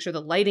stuff, making sure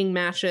the lighting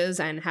matches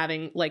and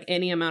having like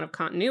any amount of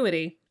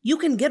continuity, you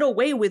can get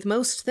away with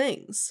most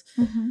things.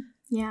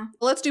 Yeah.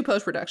 Well, let's do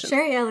post-production.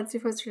 Sure, yeah, let's do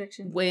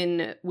post-production.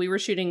 When we were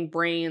shooting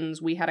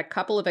Brains, we had a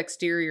couple of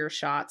exterior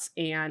shots,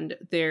 and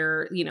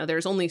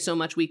there's only so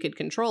much we could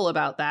control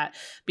about that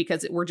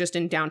because we're just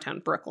in downtown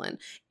Brooklyn.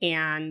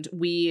 And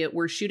we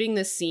were shooting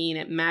this scene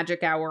at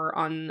magic hour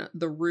on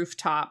the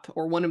rooftop,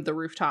 or one of the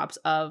rooftops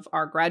of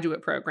our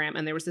graduate program.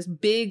 And there was this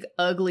big,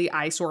 ugly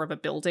eyesore of a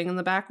building in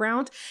the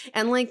background.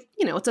 And like,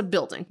 you know, it's a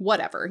building,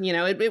 whatever, you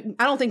know,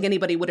 I don't think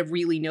anybody would have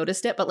really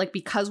noticed it, but like,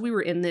 because we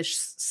were in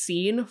this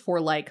scene for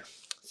like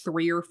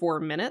 3 or 4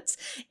 minutes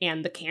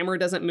and the camera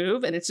doesn't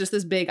move and it's just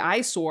this big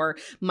eyesore,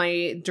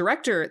 my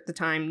director at the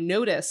time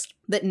noticed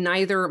that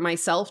neither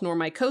myself nor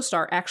my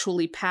co-star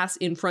actually pass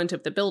in front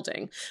of the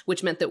building,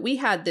 which meant that we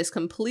had this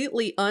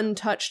completely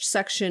untouched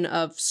section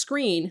of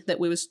screen that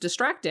was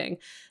distracting,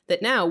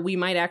 that now we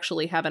might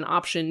actually have an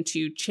option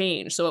to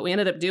change. So what we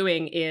ended up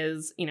doing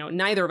is, you know,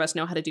 neither of us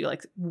know how to do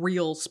like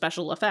real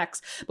special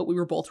effects, but we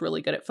were both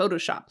really good at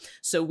Photoshop.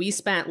 So we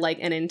spent like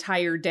an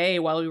entire day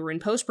while we were in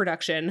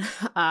post-production.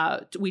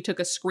 We took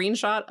a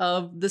screenshot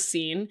of the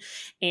scene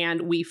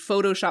and we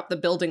Photoshopped the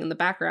building in the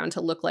background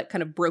to look like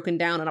kind of broken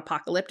down and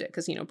apocalyptic,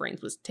 because, you know,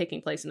 Brains was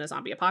taking place in a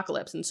zombie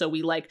apocalypse. And so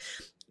we like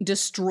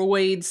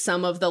destroyed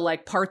some of the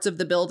like parts of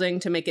the building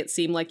to make it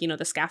seem like, you know,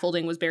 the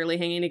scaffolding was barely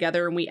hanging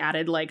together, and we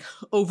added like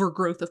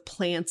overgrowth of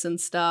plants and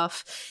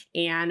stuff.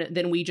 And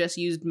then we just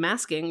used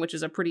masking, which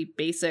is a pretty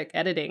basic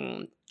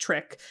editing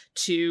trick,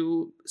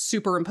 to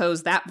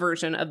superimpose that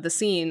version of the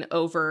scene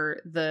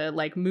over the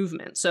like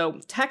movement. So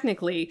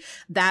technically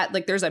that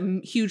like there's a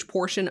huge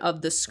portion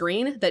of the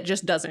screen that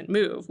just doesn't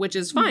move, which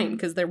is fine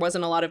because there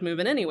wasn't a lot of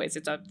movement anyways.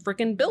 It's a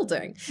freaking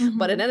building,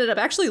 but it ended up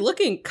actually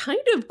looking kind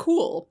of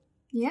cool.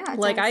 Yeah.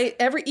 Like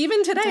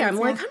even today, I'm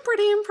like, I'm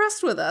pretty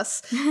impressed with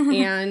us.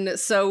 And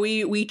so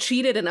we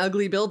cheated an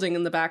ugly building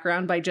in the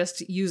background by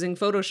just using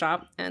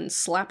Photoshop and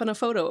slapping a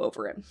photo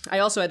over it. I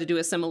also had to do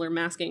a similar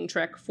masking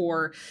trick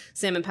for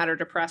Sam and Pat Are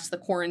Depressed, the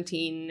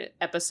quarantine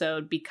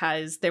episode,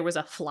 because there was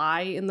a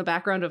fly in the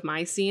background of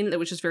my scene that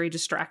was just very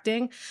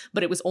distracting,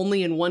 but it was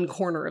only in one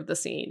corner of the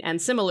scene.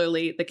 And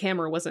similarly, the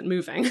camera wasn't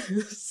moving.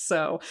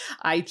 So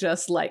I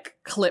just like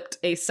clipped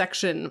a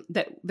section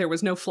that there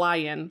was no fly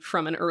in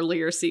from an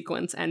earlier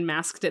sequence and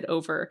masked it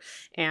over.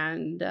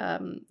 And,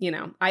 you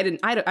know,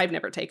 I've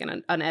never taken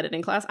an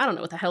editing class. I don't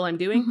know what the hell I'm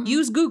doing.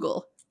 Use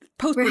Google.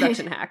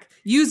 Post-production hack.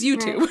 Use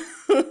YouTube.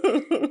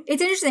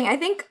 It's interesting. I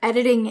think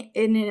editing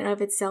in and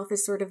of itself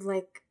is sort of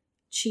like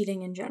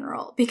cheating in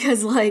general,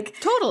 because like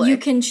Totally. you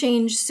can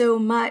change so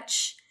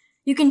much.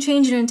 You can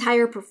change an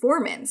entire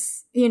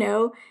performance, you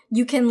know?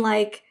 You can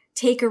like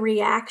take a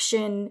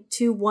reaction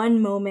to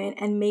one moment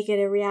and make it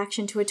a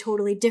reaction to a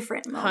totally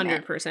different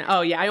moment. 100%.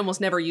 Oh, yeah. I almost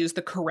never use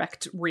the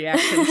correct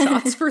reaction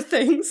shots for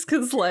things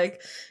because,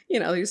 like, you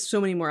know, there's so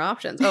many more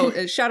options.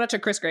 Oh, shout out to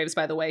Chris Graves,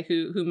 by the way,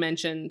 who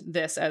mentioned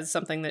this as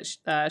something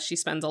that she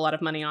spends a lot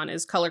of money on,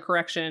 is color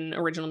correction,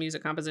 original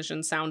music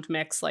composition, sound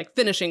mix. Like,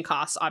 finishing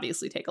costs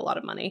obviously take a lot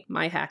of money.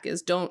 My hack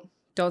is don't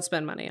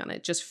spend money on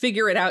it. Just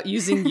figure it out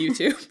using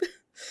YouTube.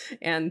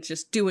 And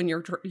just doing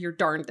your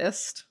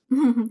darndest.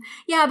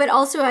 Yeah, but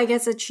also I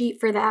guess a cheat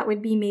for that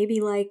would be maybe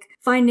like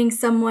finding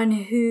someone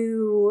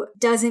who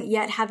doesn't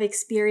yet have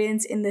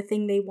experience in the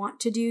thing they want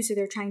to do, so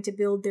they're trying to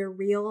build their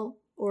reel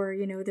or,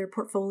 you know, their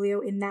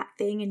portfolio in that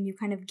thing, and you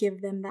kind of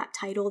give them that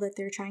title that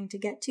they're trying to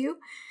get to.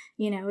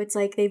 You know, it's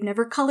like they've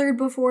never colored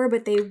before,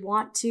 but they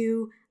want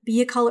to be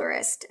a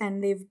colorist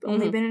and they've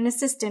only been an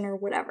assistant or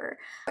whatever.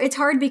 It's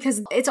hard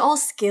because it's all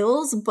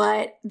skills,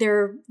 but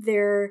they're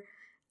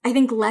I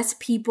think less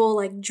people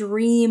like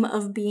dream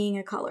of being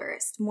a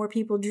colorist. More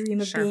people dream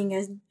of being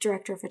a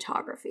director of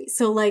photography.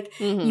 So like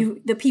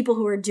the people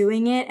who are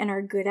doing it and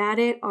are good at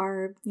it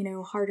are, you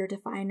know, harder to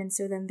find. And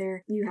so then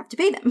you have to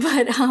pay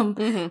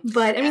them.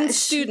 But I mean,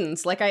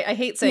 students, like I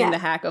hate saying the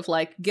hack of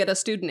like get a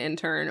student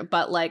intern,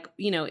 but like,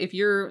 you know, if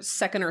you're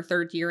second or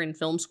third year in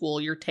film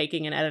school, you're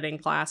taking an editing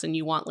class and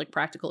you want like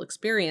practical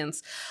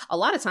experience. A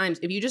lot of times,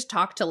 if you just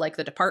talk to like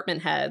the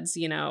department heads,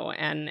 you know,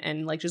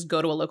 and like just go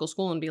to a local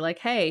school and be like,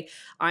 hey,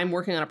 I'm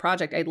working on a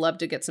project, I'd love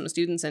to get some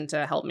students in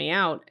to help me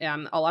out.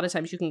 A lot of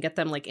times you can get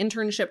them like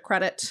internship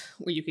credit,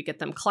 or you could get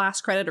them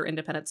class credit or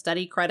independent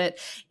study credit.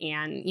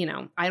 And, you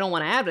know, I don't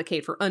want to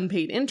advocate for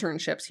unpaid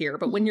internships here,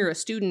 but when you're a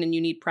student and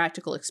you need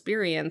practical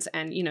experience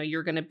and, you know,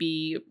 you're going to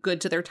be good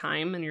to their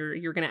time and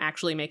you're going to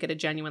actually make it a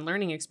genuine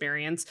learning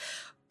experience,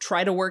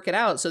 try to work it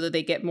out so that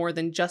they get more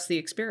than just the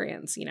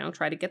experience, you know,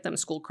 try to get them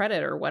school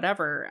credit or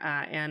whatever.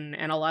 And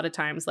a lot of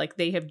times, like,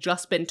 they have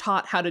just been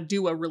taught how to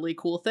do a really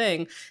cool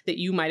thing that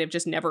you might have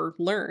just never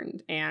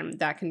learned. And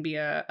that can be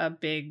a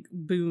big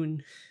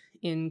boon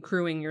in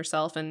crewing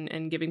yourself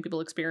and giving people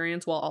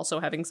experience while also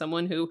having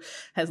someone who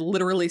has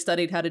literally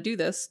studied how to do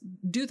this,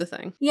 do the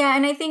thing. Yeah,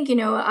 and I think, you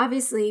know,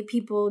 obviously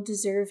people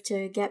deserve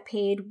to get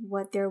paid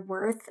what they're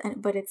worth,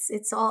 but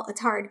it's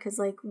hard because,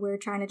 like, we're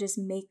trying to just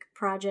make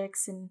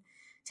projects and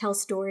tell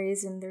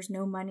stories, and there's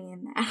no money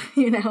in that,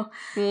 you know,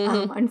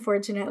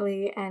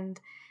 unfortunately. And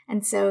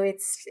so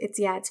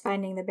it's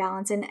finding the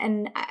balance.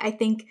 And I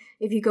think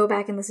if you go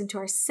back and listen to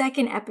our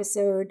second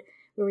episode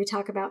where we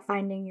talk about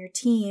finding your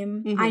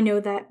team, I know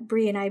that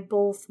Bree and I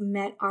both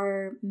met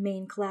our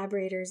main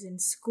collaborators in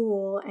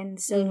school. And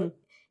so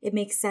it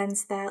makes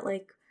sense that,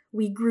 like,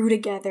 we grew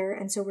together,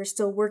 and so we're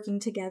still working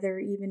together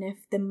even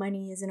if the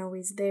money isn't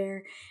always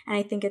there. And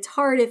I think it's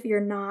hard if you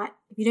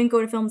didn't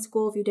go to film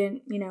school, if you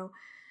didn't, you know,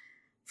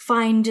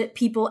 find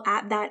people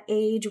at that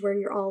age where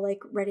you're all, like,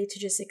 ready to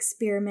just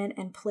experiment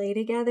and play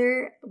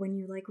together when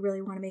you, like,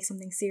 really want to make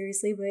something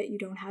seriously but you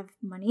don't have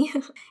money.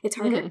 It's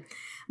harder.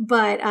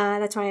 But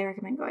that's why I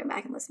recommend going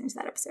back and listening to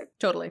that episode.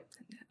 Totally.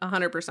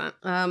 100%.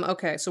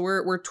 Okay, so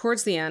we're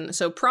towards the end.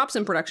 So props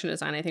and production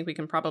design, I think we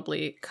can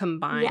probably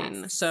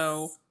combine. Yes.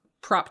 So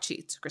prop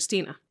cheats,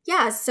 Christina.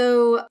 Yeah,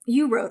 so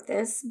you wrote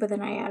this, but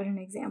then I added an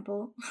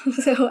example.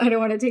 So I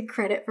don't want to take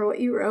credit for what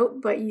you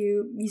wrote, but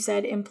you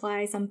said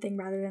imply something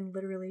rather than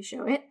literally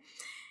show it.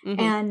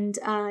 And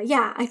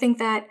I think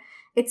that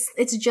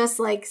it's just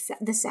like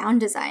the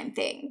sound design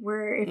thing,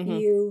 where if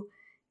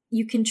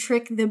you can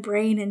trick the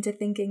brain into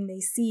thinking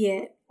they see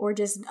it or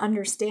just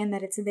understand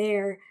that it's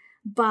there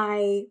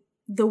by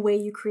the way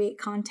you create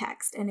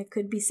context. And it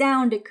could be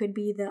sound, it could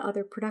be the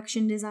other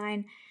production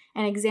design.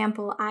 An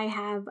example I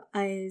have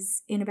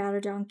is in About a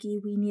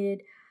Donkey, we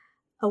needed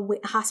a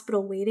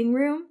hospital waiting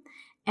room,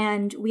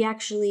 and we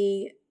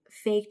actually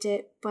faked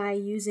it by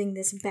using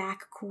this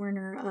back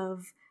corner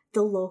of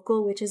the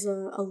Local, which is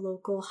a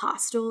local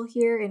hostel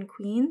here in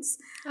Queens.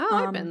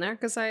 Oh, I've been there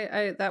because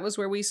I that was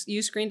where we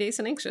used Screen Days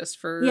and Anxious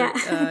for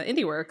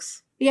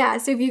IndieWorks. Yeah,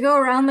 so if you go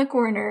around the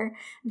corner,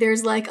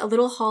 there's like a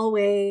little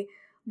hallway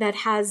that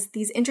has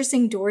these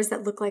interesting doors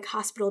that look like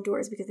hospital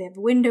doors because they have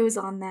windows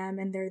on them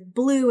and they're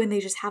blue and they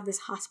just have this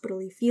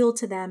hospital-y feel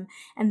to them.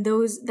 And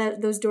those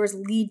doors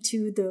lead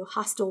to the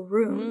hostel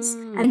rooms.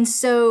 And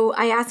so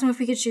I asked them if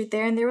we could shoot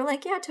there, and they were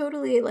like, yeah,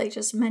 totally. Like,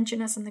 just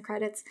mention us in the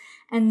credits.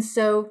 And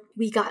so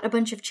we got a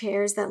bunch of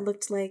chairs that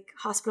looked like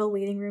hospital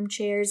waiting room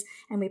chairs,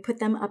 and we put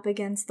them up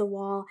against the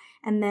wall.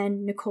 And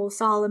then Nicole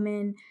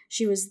Solomon,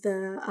 she was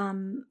the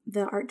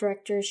art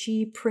director.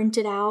 She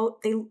printed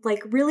out, they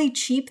like really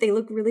cheap. They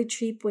look really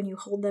cheap when you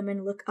hold them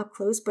and look up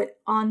close, but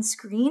on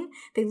screen,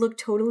 they look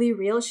totally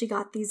real. She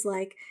got these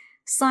like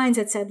signs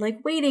that said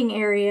like waiting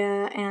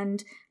area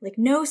and like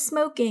no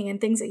smoking and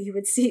things that you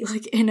would see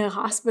like in a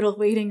hospital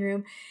waiting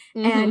room.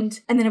 And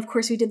then of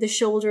course we did the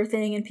shoulder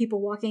thing and people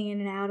walking in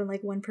and out and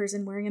like one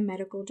person wearing a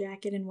medical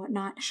jacket and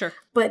whatnot. Sure.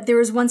 But there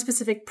was one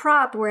specific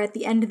prop where at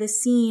the end of the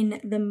scene,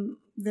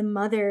 the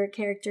mother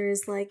character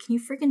is like, can you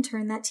freaking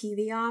turn that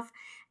TV off?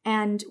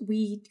 And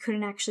we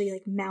couldn't actually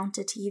like mount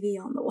a TV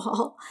on the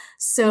wall.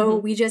 So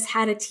we just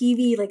had a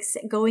TV like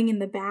going in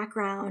the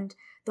background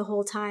the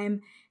whole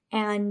time.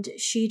 And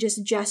she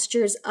just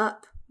gestures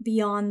up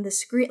beyond the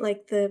screen,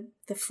 like the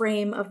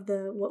frame of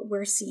what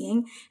we're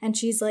seeing. And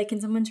she's like, can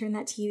someone turn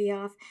that TV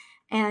off?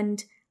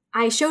 And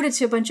I showed it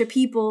to a bunch of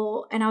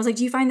people and I was like,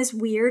 do you find this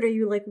weird? Are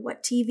you like,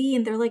 what TV?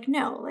 And they're like,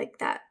 no, like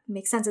that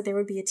makes sense that there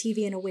would be a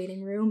TV in a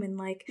waiting room. And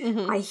like,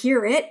 I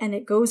hear it and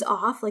it goes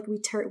off. Like we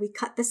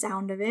cut the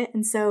sound of it.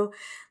 And so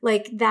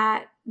like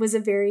that was a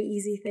very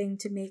easy thing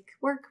to make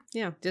work.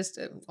 Yeah, just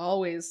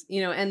always,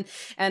 you know,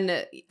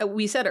 and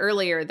we said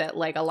earlier that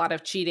like a lot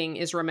of cheating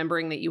is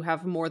remembering that you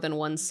have more than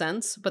one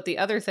sense. But the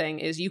other thing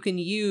is you can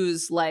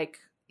use like,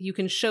 you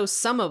can show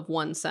some of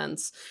one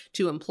sense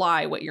to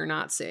imply what you're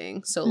not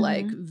seeing. So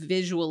like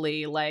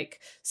visually, like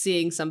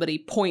seeing somebody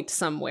point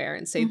somewhere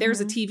and say, there's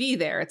a TV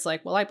there. It's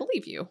like, well, I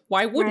believe you.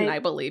 Why wouldn't I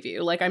believe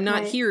you? Like, I'm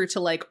not here to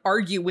like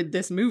argue with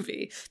this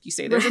movie. If you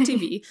say there's a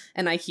TV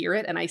and I hear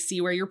it and I see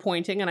where you're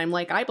pointing and I'm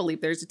like, I believe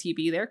there's a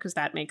TV there because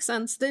that makes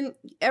sense. Then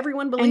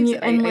everyone believes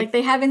it. And like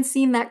they haven't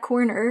seen that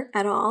corner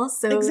at all.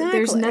 So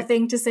there's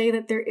nothing to say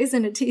that there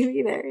isn't a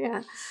TV there.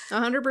 Yeah.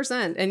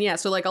 100%. And yeah,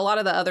 so like a lot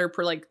of the other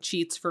like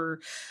cheats for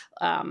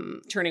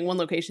turning one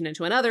location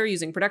into another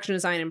using production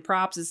design and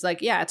props is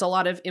like, yeah, it's a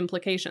lot of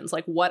implications.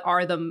 Like what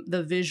are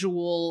the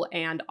visual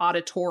and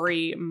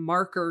auditory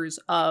markers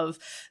of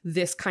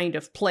this kind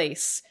of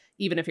place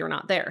even if you're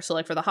not there. So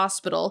like for the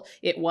hospital,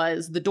 it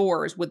was the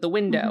doors with the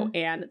window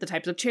and the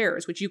types of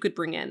chairs which you could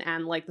bring in,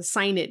 and like the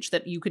signage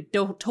that you could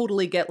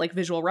totally get like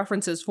visual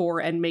references for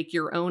and make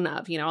your own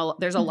of. You know,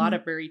 there's a lot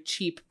of very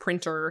cheap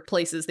printer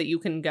places that you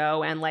can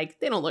go, and like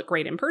they don't look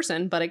great in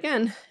person, but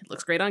again, it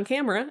looks great on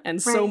camera.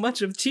 And so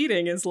much of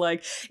cheating is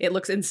like it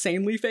looks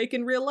insanely fake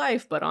in real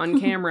life, but on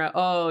camera,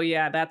 oh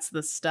yeah, that's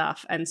the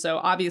stuff. And so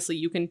obviously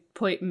you can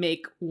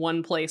make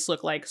one place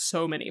look like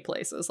so many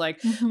places.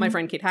 Like my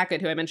friend Kate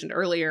Hackett, who I mentioned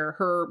earlier,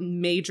 her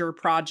major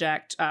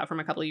project from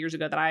a couple of years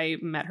ago that I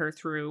met her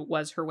through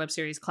was her web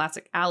series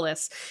Classic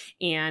Alice.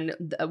 And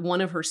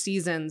one of her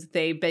seasons,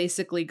 they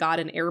basically got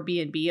an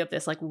Airbnb of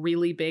this like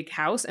really big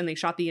house, and they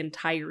shot the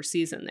entire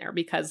season there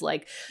because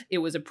like it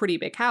was a pretty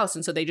big house.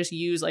 And so they just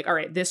used like, all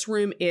right, this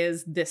room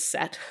is this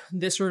set,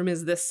 this room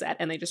is this set.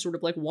 And they just sort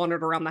of like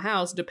wandered around the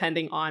house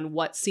depending on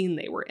what scene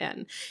they were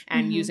in,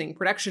 and using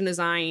production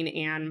design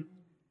and,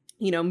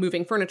 you know,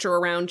 moving furniture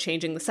around,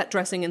 changing the set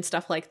dressing and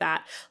stuff like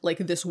that. Like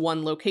this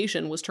one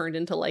location was turned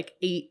into like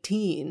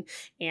 18.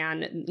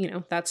 And, you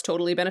know, that's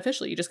totally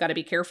beneficial. You just got to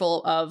be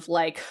careful of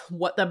like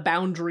what the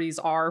boundaries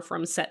are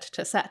from set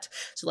to set.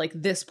 So like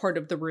this part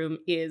of the room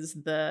is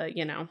the,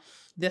 you know,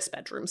 this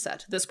bedroom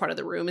set. This part of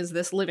the room is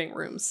this living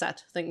room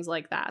set, things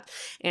like that.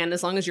 And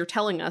as long as you're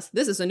telling us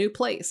this is a new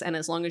place, and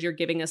as long as you're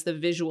giving us the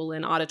visual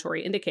and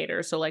auditory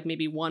indicators, so like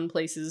maybe one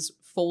place's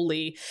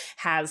Foley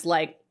has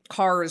like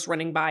cars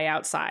running by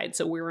outside.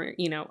 So we were,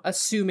 you know,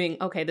 assuming,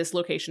 okay, this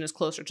location is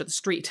closer to the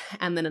street.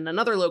 And then in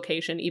another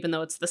location, even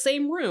though it's the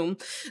same room,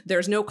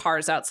 there's no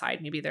cars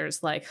outside. Maybe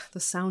there's like the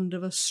sound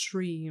of a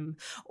stream,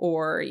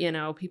 or, you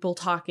know, people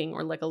talking,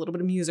 or like a little bit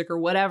of music or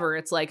whatever.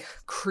 It's like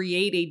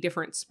create a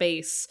different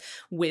space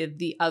with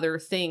the other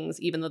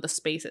things, even though the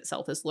space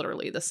itself is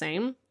literally the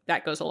same.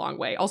 That goes a long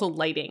way. Also,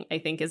 lighting, I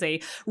think, is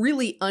a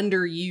really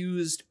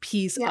underused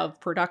piece of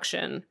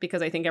production,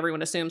 because I think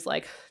everyone assumes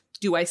like,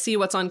 do I see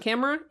what's on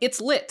camera?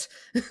 It's lit.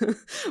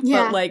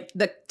 But like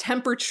the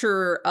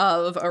temperature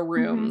of a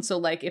room. So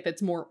like if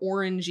it's more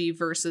orangey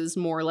versus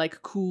more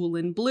like cool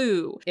and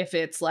blue, if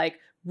it's like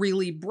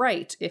really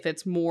bright, if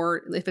it's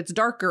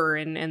darker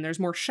and there's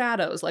more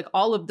shadows, like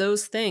all of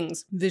those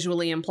things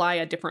visually imply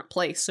a different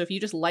place. So if you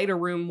just light a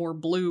room more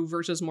blue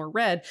versus more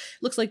red, it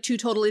looks like two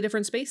totally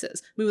different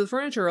spaces. Move the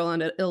furniture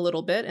around a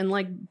little bit and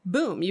like,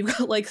 boom, you've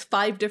got like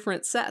 5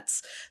 different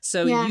sets.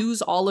 So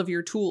use all of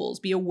your tools,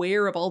 be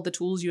aware of all the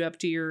tools you have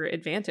to your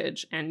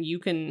advantage, and you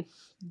can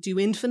do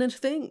infinite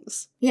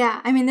things. Yeah,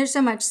 I mean, there's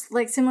so much,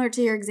 like similar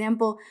to your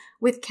example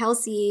with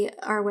Kelsey,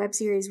 our web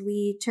series,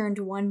 we turned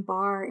one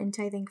bar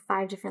into, I think,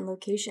 5 different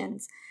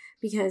locations,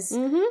 because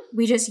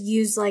we just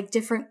used like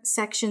different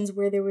sections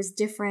where there was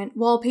different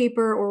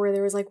wallpaper, or where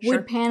there was like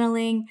wood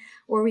paneling,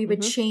 or we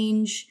would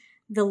change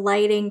the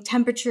lighting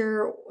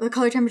temperature, the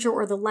color temperature,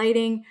 or the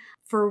lighting.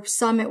 For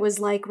some, it was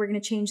like, we're going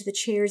to change the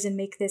chairs and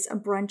make this a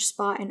brunch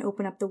spot and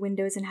open up the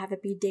windows and have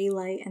it be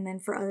daylight. And then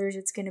for others,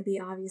 it's going to be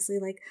obviously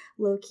like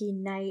low-key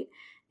night.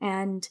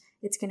 And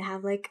it's going to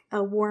have like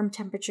a warm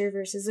temperature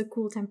versus a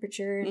cool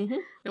temperature.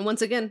 And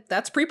once again,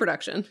 that's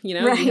pre-production. You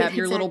know, you have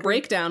your little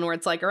breakdown where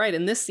it's like, all right,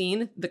 in this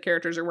scene, the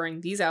characters are wearing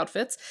these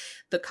outfits.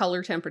 The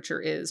color temperature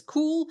is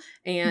cool.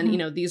 And, you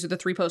know, these are the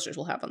 3 posters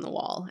we'll have on the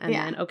wall. And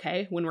then,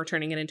 okay, when we're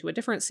turning it into a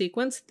different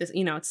sequence, this,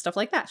 you know, it's stuff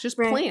like that. It's just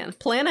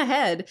plan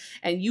ahead.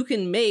 And you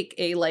can make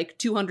a like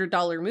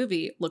 $200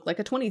 movie look like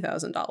a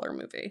 $20,000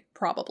 movie,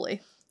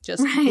 probably.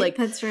 Just like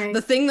that's right.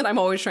 The thing that I'm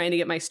always trying to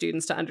get my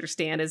students to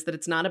understand is that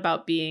it's not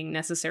about being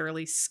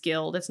necessarily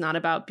skilled. It's not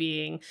about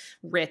being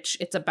rich.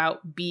 It's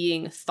about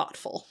being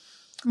thoughtful.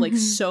 Like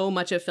so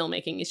much of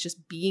filmmaking is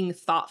just being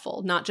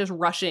thoughtful, not just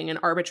rushing and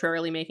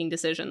arbitrarily making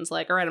decisions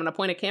like, all right, I'm going to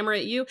point a camera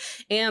at you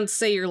and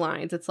say your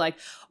lines. It's like,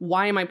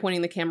 why am I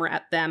pointing the camera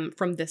at them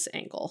from this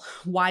angle?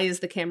 Why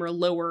is the camera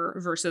lower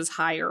versus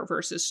higher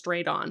versus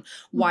straight on?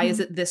 Why is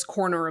it this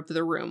corner of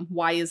the room?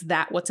 Why is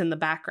that what's in the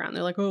background?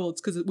 They're like, oh,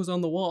 it's because it was on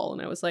the wall.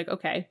 And I was like,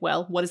 okay,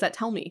 well, what does that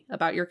tell me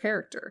about your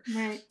character?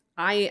 Right.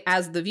 I,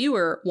 as the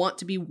viewer, want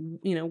to be,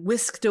 you know,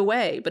 whisked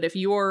away. But if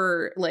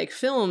your like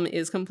film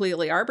is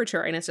completely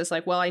arbitrary and it's just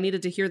like, well, I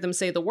needed to hear them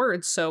say the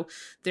words, so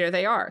there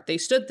they are. They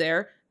stood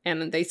there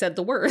and they said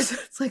the words.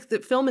 It's like the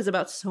film is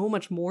about so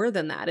much more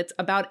than that. It's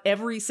about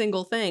every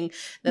single thing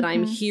that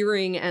I'm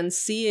hearing and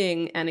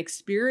seeing and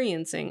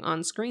experiencing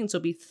on screen. So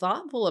be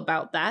thoughtful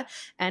about that.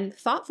 And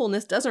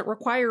thoughtfulness doesn't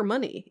require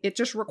money. It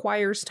just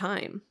requires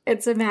time.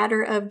 It's a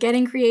matter of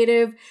getting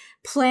creative,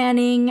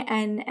 planning,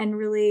 and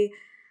really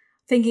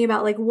thinking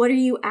about like, what do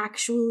you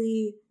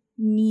actually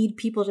need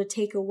people to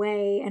take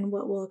away and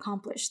what will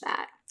accomplish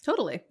that?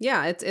 Totally.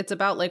 Yeah. It's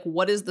about like,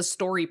 what is the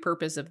story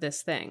purpose of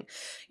this thing?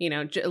 You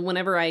know,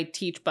 whenever I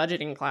teach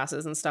budgeting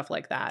classes and stuff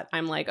like that,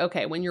 I'm like,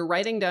 okay, when you're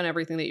writing down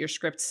everything that your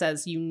script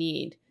says you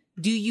need,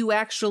 do you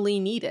actually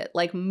need it?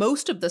 Like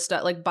most of the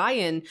stuff, like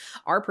buy-in,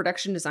 our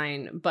production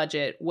design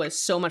budget was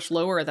so much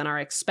lower than our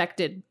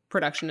expected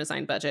production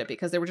design budget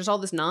because there was just all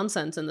this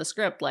nonsense in the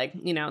script. Like,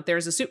 you know,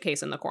 there's a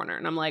suitcase in the corner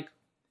and I'm like,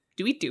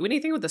 do we do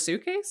anything with the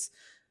suitcase?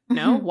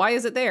 No, why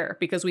is it there?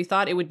 Because we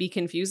thought it would be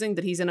confusing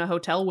that he's in a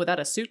hotel without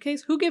a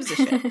suitcase. Who gives a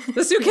shit?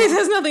 The suitcase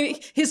has nothing.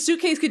 His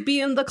suitcase could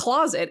be in the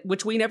closet,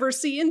 which we never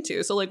see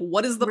into. So like,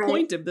 what is the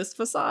point of this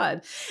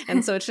facade?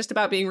 And so it's just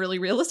about being really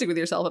realistic with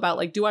yourself about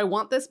like, do I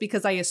want this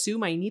because I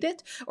assume I need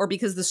it, or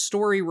because the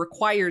story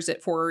requires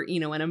it for, you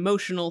know, an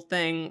emotional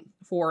thing,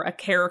 for a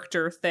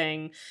character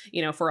thing,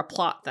 you know, for a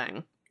plot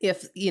thing?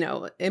 If, you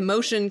know,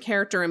 emotion,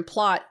 character, and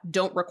plot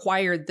don't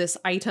require this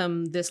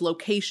item, this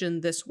location,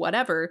 this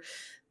whatever,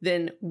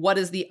 then what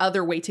is the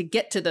other way to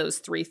get to those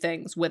three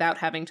things without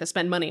having to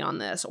spend money on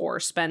this or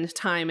spend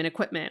time and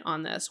equipment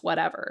on this,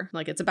 whatever?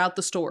 Like, it's about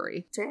the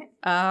story. That's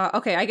right.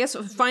 Okay, I guess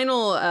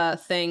final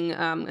thing,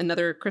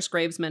 another Chris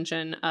Graves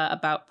mention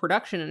about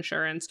production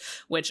insurance,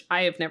 which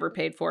I have never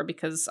paid for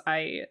because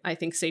I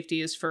think safety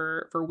is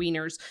for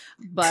wieners,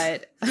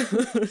 but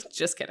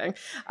just kidding.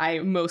 I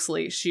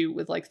mostly shoot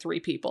with like 3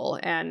 people,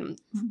 and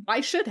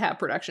I should have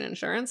production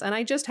insurance, and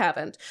I just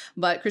haven't.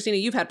 But Christina,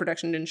 you've had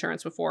production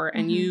insurance before,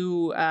 and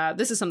you...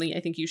 this is something I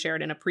think you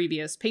shared in a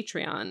previous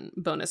Patreon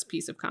bonus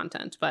piece of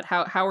content, but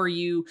how are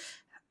you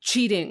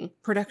cheating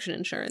production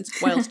insurance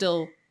while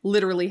still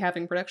literally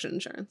having production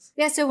insurance?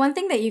 Yeah, so one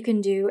thing that you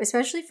can do,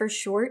 especially for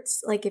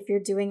shorts, like if you're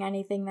doing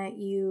anything that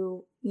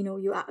you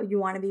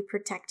want to be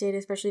protected,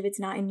 especially if it's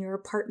not in your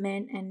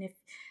apartment, and if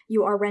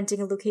you are renting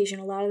a location,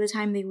 a lot of the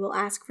time they will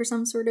ask for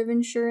some sort of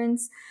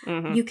insurance.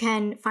 You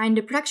can find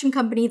a production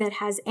company that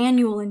has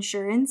annual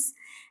insurance.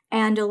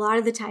 And a lot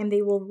of the time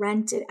they will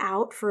rent it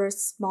out for a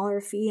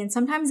smaller fee. And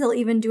sometimes they'll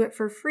even do it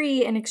for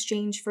free in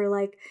exchange for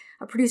like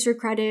a producer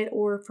credit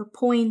or for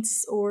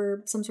points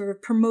or some sort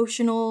of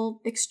promotional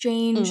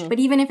exchange. But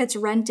even if it's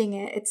renting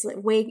it,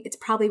 it's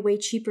probably way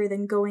cheaper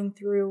than going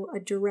through a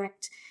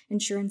direct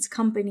insurance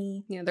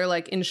company. Yeah, they're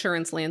like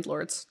insurance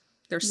landlords.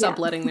 They're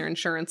subletting their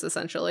insurance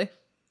essentially.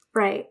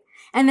 Right.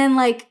 And then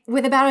like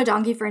with About a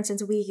Donkey, for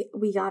instance,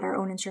 we got our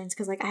own insurance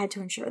because like I had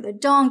to insure the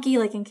donkey,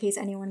 like in case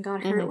anyone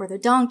got hurt or the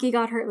donkey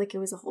got hurt, like it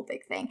was a whole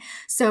big thing.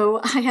 So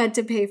I had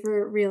to pay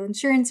for real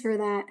insurance for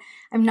that.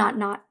 I'm not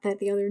that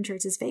the other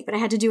insurance is fake, but I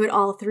had to do it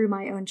all through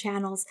my own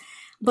channels.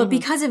 But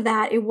because of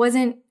that,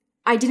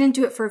 I didn't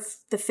do it for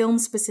the film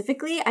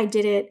specifically.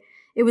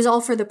 It was all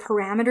for the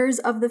parameters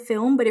of the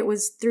film, but it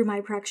was through my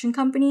production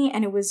company,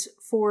 and it was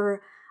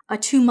for a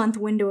 2-month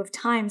window of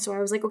time. So I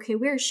was like, okay,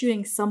 we're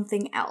shooting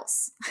something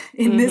else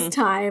in this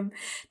time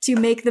to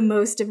make the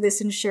most of this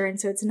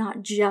insurance. So it's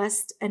not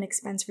just an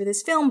expense for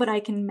this film, but I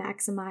can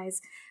maximize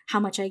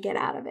how much I get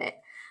out of it.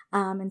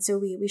 And so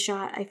we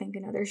shot, I think,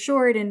 another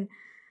short, and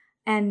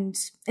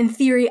in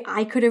theory,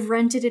 I could have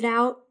rented it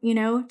out, you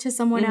know, to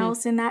someone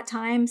else in that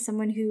time,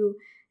 someone who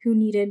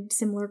needed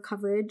similar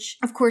coverage.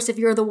 Of course, if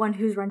you're the one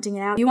who's renting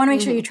it out, you want to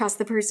make sure you trust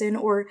the person,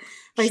 or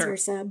vice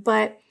versa.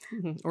 But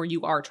or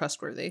you are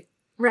trustworthy.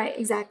 Right,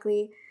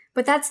 exactly.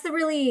 But that's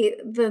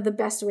the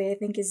best way, I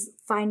think, is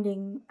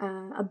finding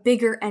a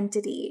bigger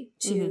entity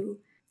to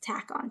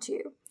tack onto.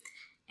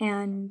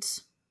 And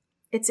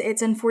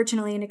it's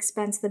unfortunately an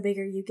expense the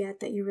bigger you get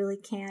that you really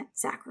can't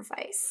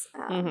sacrifice.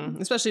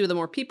 Especially with the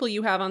more people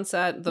you have on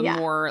set, the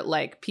more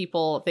like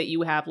people that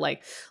you have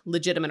like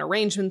legitimate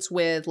arrangements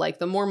with, like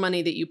the more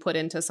money that you put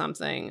into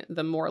something,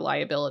 the more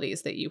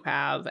liabilities that you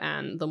have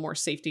and the more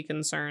safety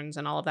concerns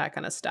and all of that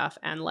kind of stuff.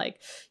 And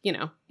like, you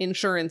know,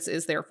 insurance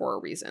is there for a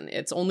reason.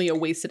 It's only a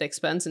wasted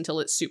expense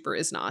until it super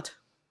is not.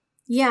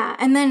 Yeah.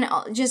 And then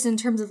just in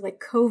terms of like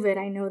COVID,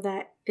 I know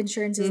that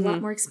insurance is a lot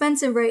more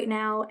expensive right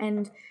now.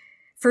 And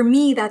for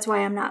me, that's why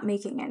I'm not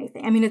making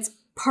anything. I mean, it's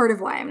part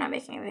of why I'm not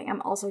making anything.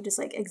 I'm also just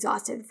like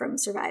exhausted from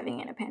surviving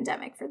in a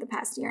pandemic for the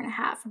past 1.5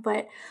 years,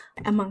 but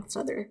amongst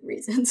other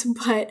reasons.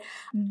 But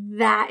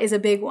that is a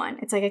big one.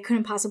 It's like I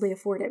couldn't possibly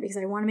afford it because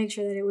I want to make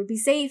sure that it would be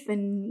safe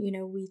and, you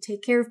know, we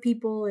take care of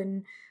people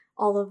and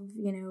all of,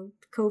 you know,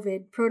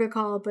 COVID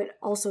protocol, but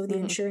also the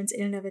insurance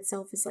in and of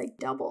itself is like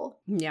double.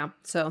 Yeah.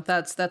 So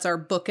that's our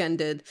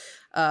bookended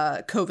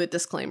COVID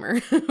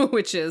disclaimer,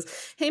 which is,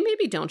 hey,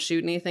 maybe don't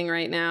shoot anything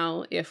right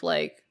now if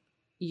like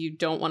you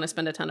don't want to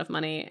spend a ton of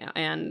money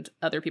and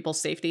other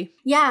people's safety.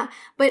 Yeah.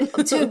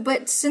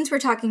 But since we're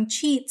talking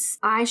cheats,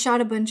 I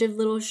shot a bunch of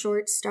little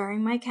shorts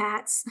starring my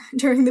cats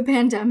during the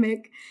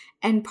pandemic.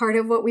 And part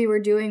of what we were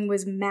doing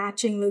was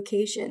matching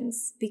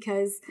locations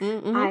because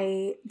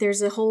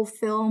there's a whole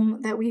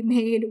film that we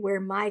made where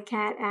my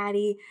cat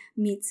Addie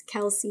meets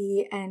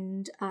Kelsey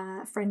and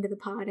a friend of the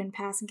pod and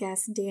past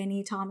guest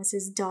Danny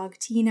Thomas's dog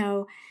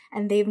Tino,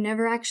 and they've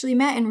never actually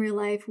met in real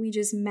life. We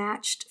just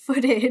matched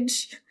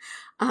footage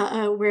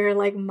where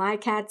like my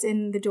cat's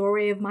in the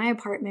doorway of my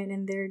apartment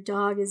and their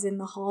dog is in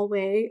the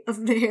hallway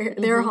of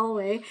their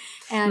hallway.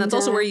 And that's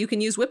also where you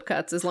can use whip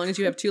cuts. As long as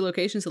you have 2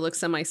 locations that look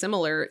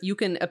semi-similar, you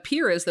can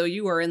appear as though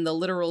you are in the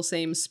literal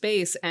same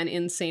space and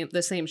in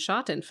the same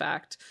shot, in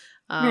fact,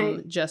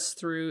 just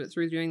through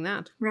doing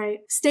that. Right.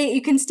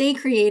 You can stay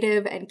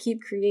creative and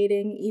keep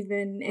creating,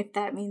 even if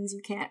that means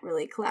you can't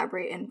really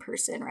collaborate in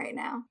person right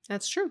now.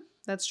 That's true.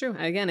 That's true.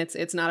 Again,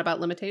 it's not about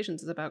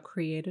limitations. It's about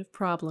creative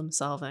problem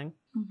solving.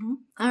 Mm-hmm.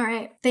 All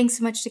right. Thanks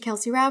so much to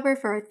Kelsey Rauber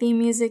for our theme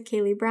music,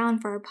 Kaylee Brown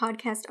for our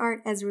podcast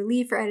art, Ezra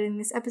Lee for editing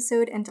this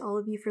episode, and to all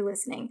of you for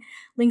listening.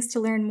 Links to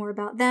learn more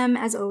about them,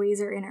 as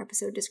always, are in our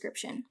episode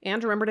description.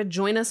 And remember to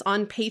join us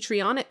on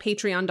Patreon at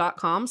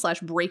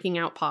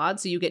patreon.com/breakingoutpod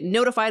so you get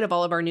notified of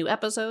all of our new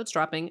episodes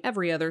dropping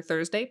every other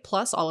Thursday,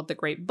 plus all of the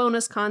great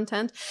bonus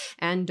content.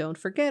 And don't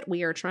forget,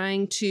 we are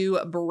trying to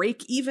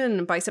break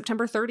even by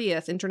September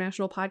 30th,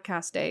 International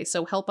Podcast Day.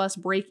 So help us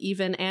break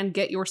even and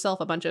get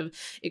yourself a bunch of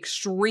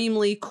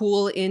extremely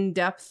cool,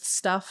 in-depth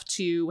stuff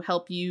to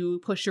help you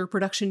push your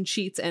production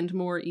cheats and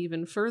more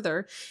even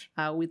further.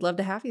 We'd love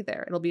to have you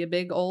there. It'll be a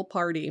big old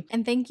party.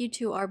 And thank you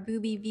to our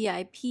booby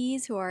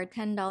VIPs who are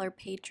 $10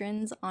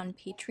 patrons on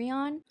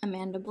Patreon: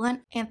 Amanda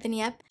Blunt, Anthony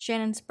Epp,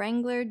 Shannon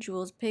Sprengler,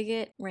 Jules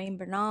Piggott, Rain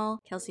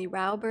Bernal, Kelsey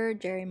Rauber,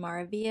 Jerry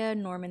Maravilla,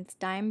 Norman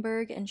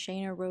Steinberg, and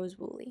Shayna Rose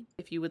Woolley.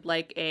 If you would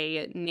like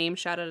a name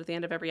shout out at the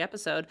end of every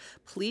episode,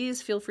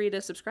 please feel free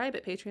to subscribe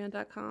at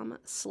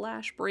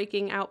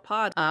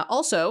patreon.com/breakingoutpod.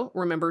 Also,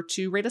 remember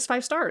to rate us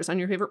 5 stars on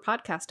your favorite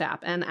podcast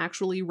app and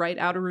actually write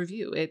out a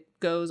review. It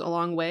goes a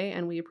long way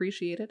and we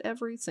appreciate it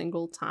every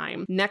single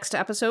time. Next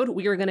episode,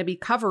 we are going to be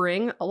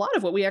covering a lot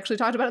of what we actually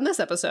talked about in this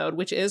episode,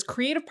 which is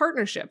creative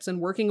partnerships and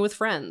working with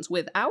friends,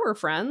 with our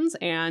friends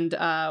and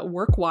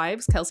work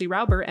wives, Kelsey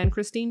Rauber and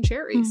Christine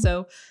Cherry.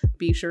 So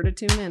be sure to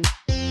tune in.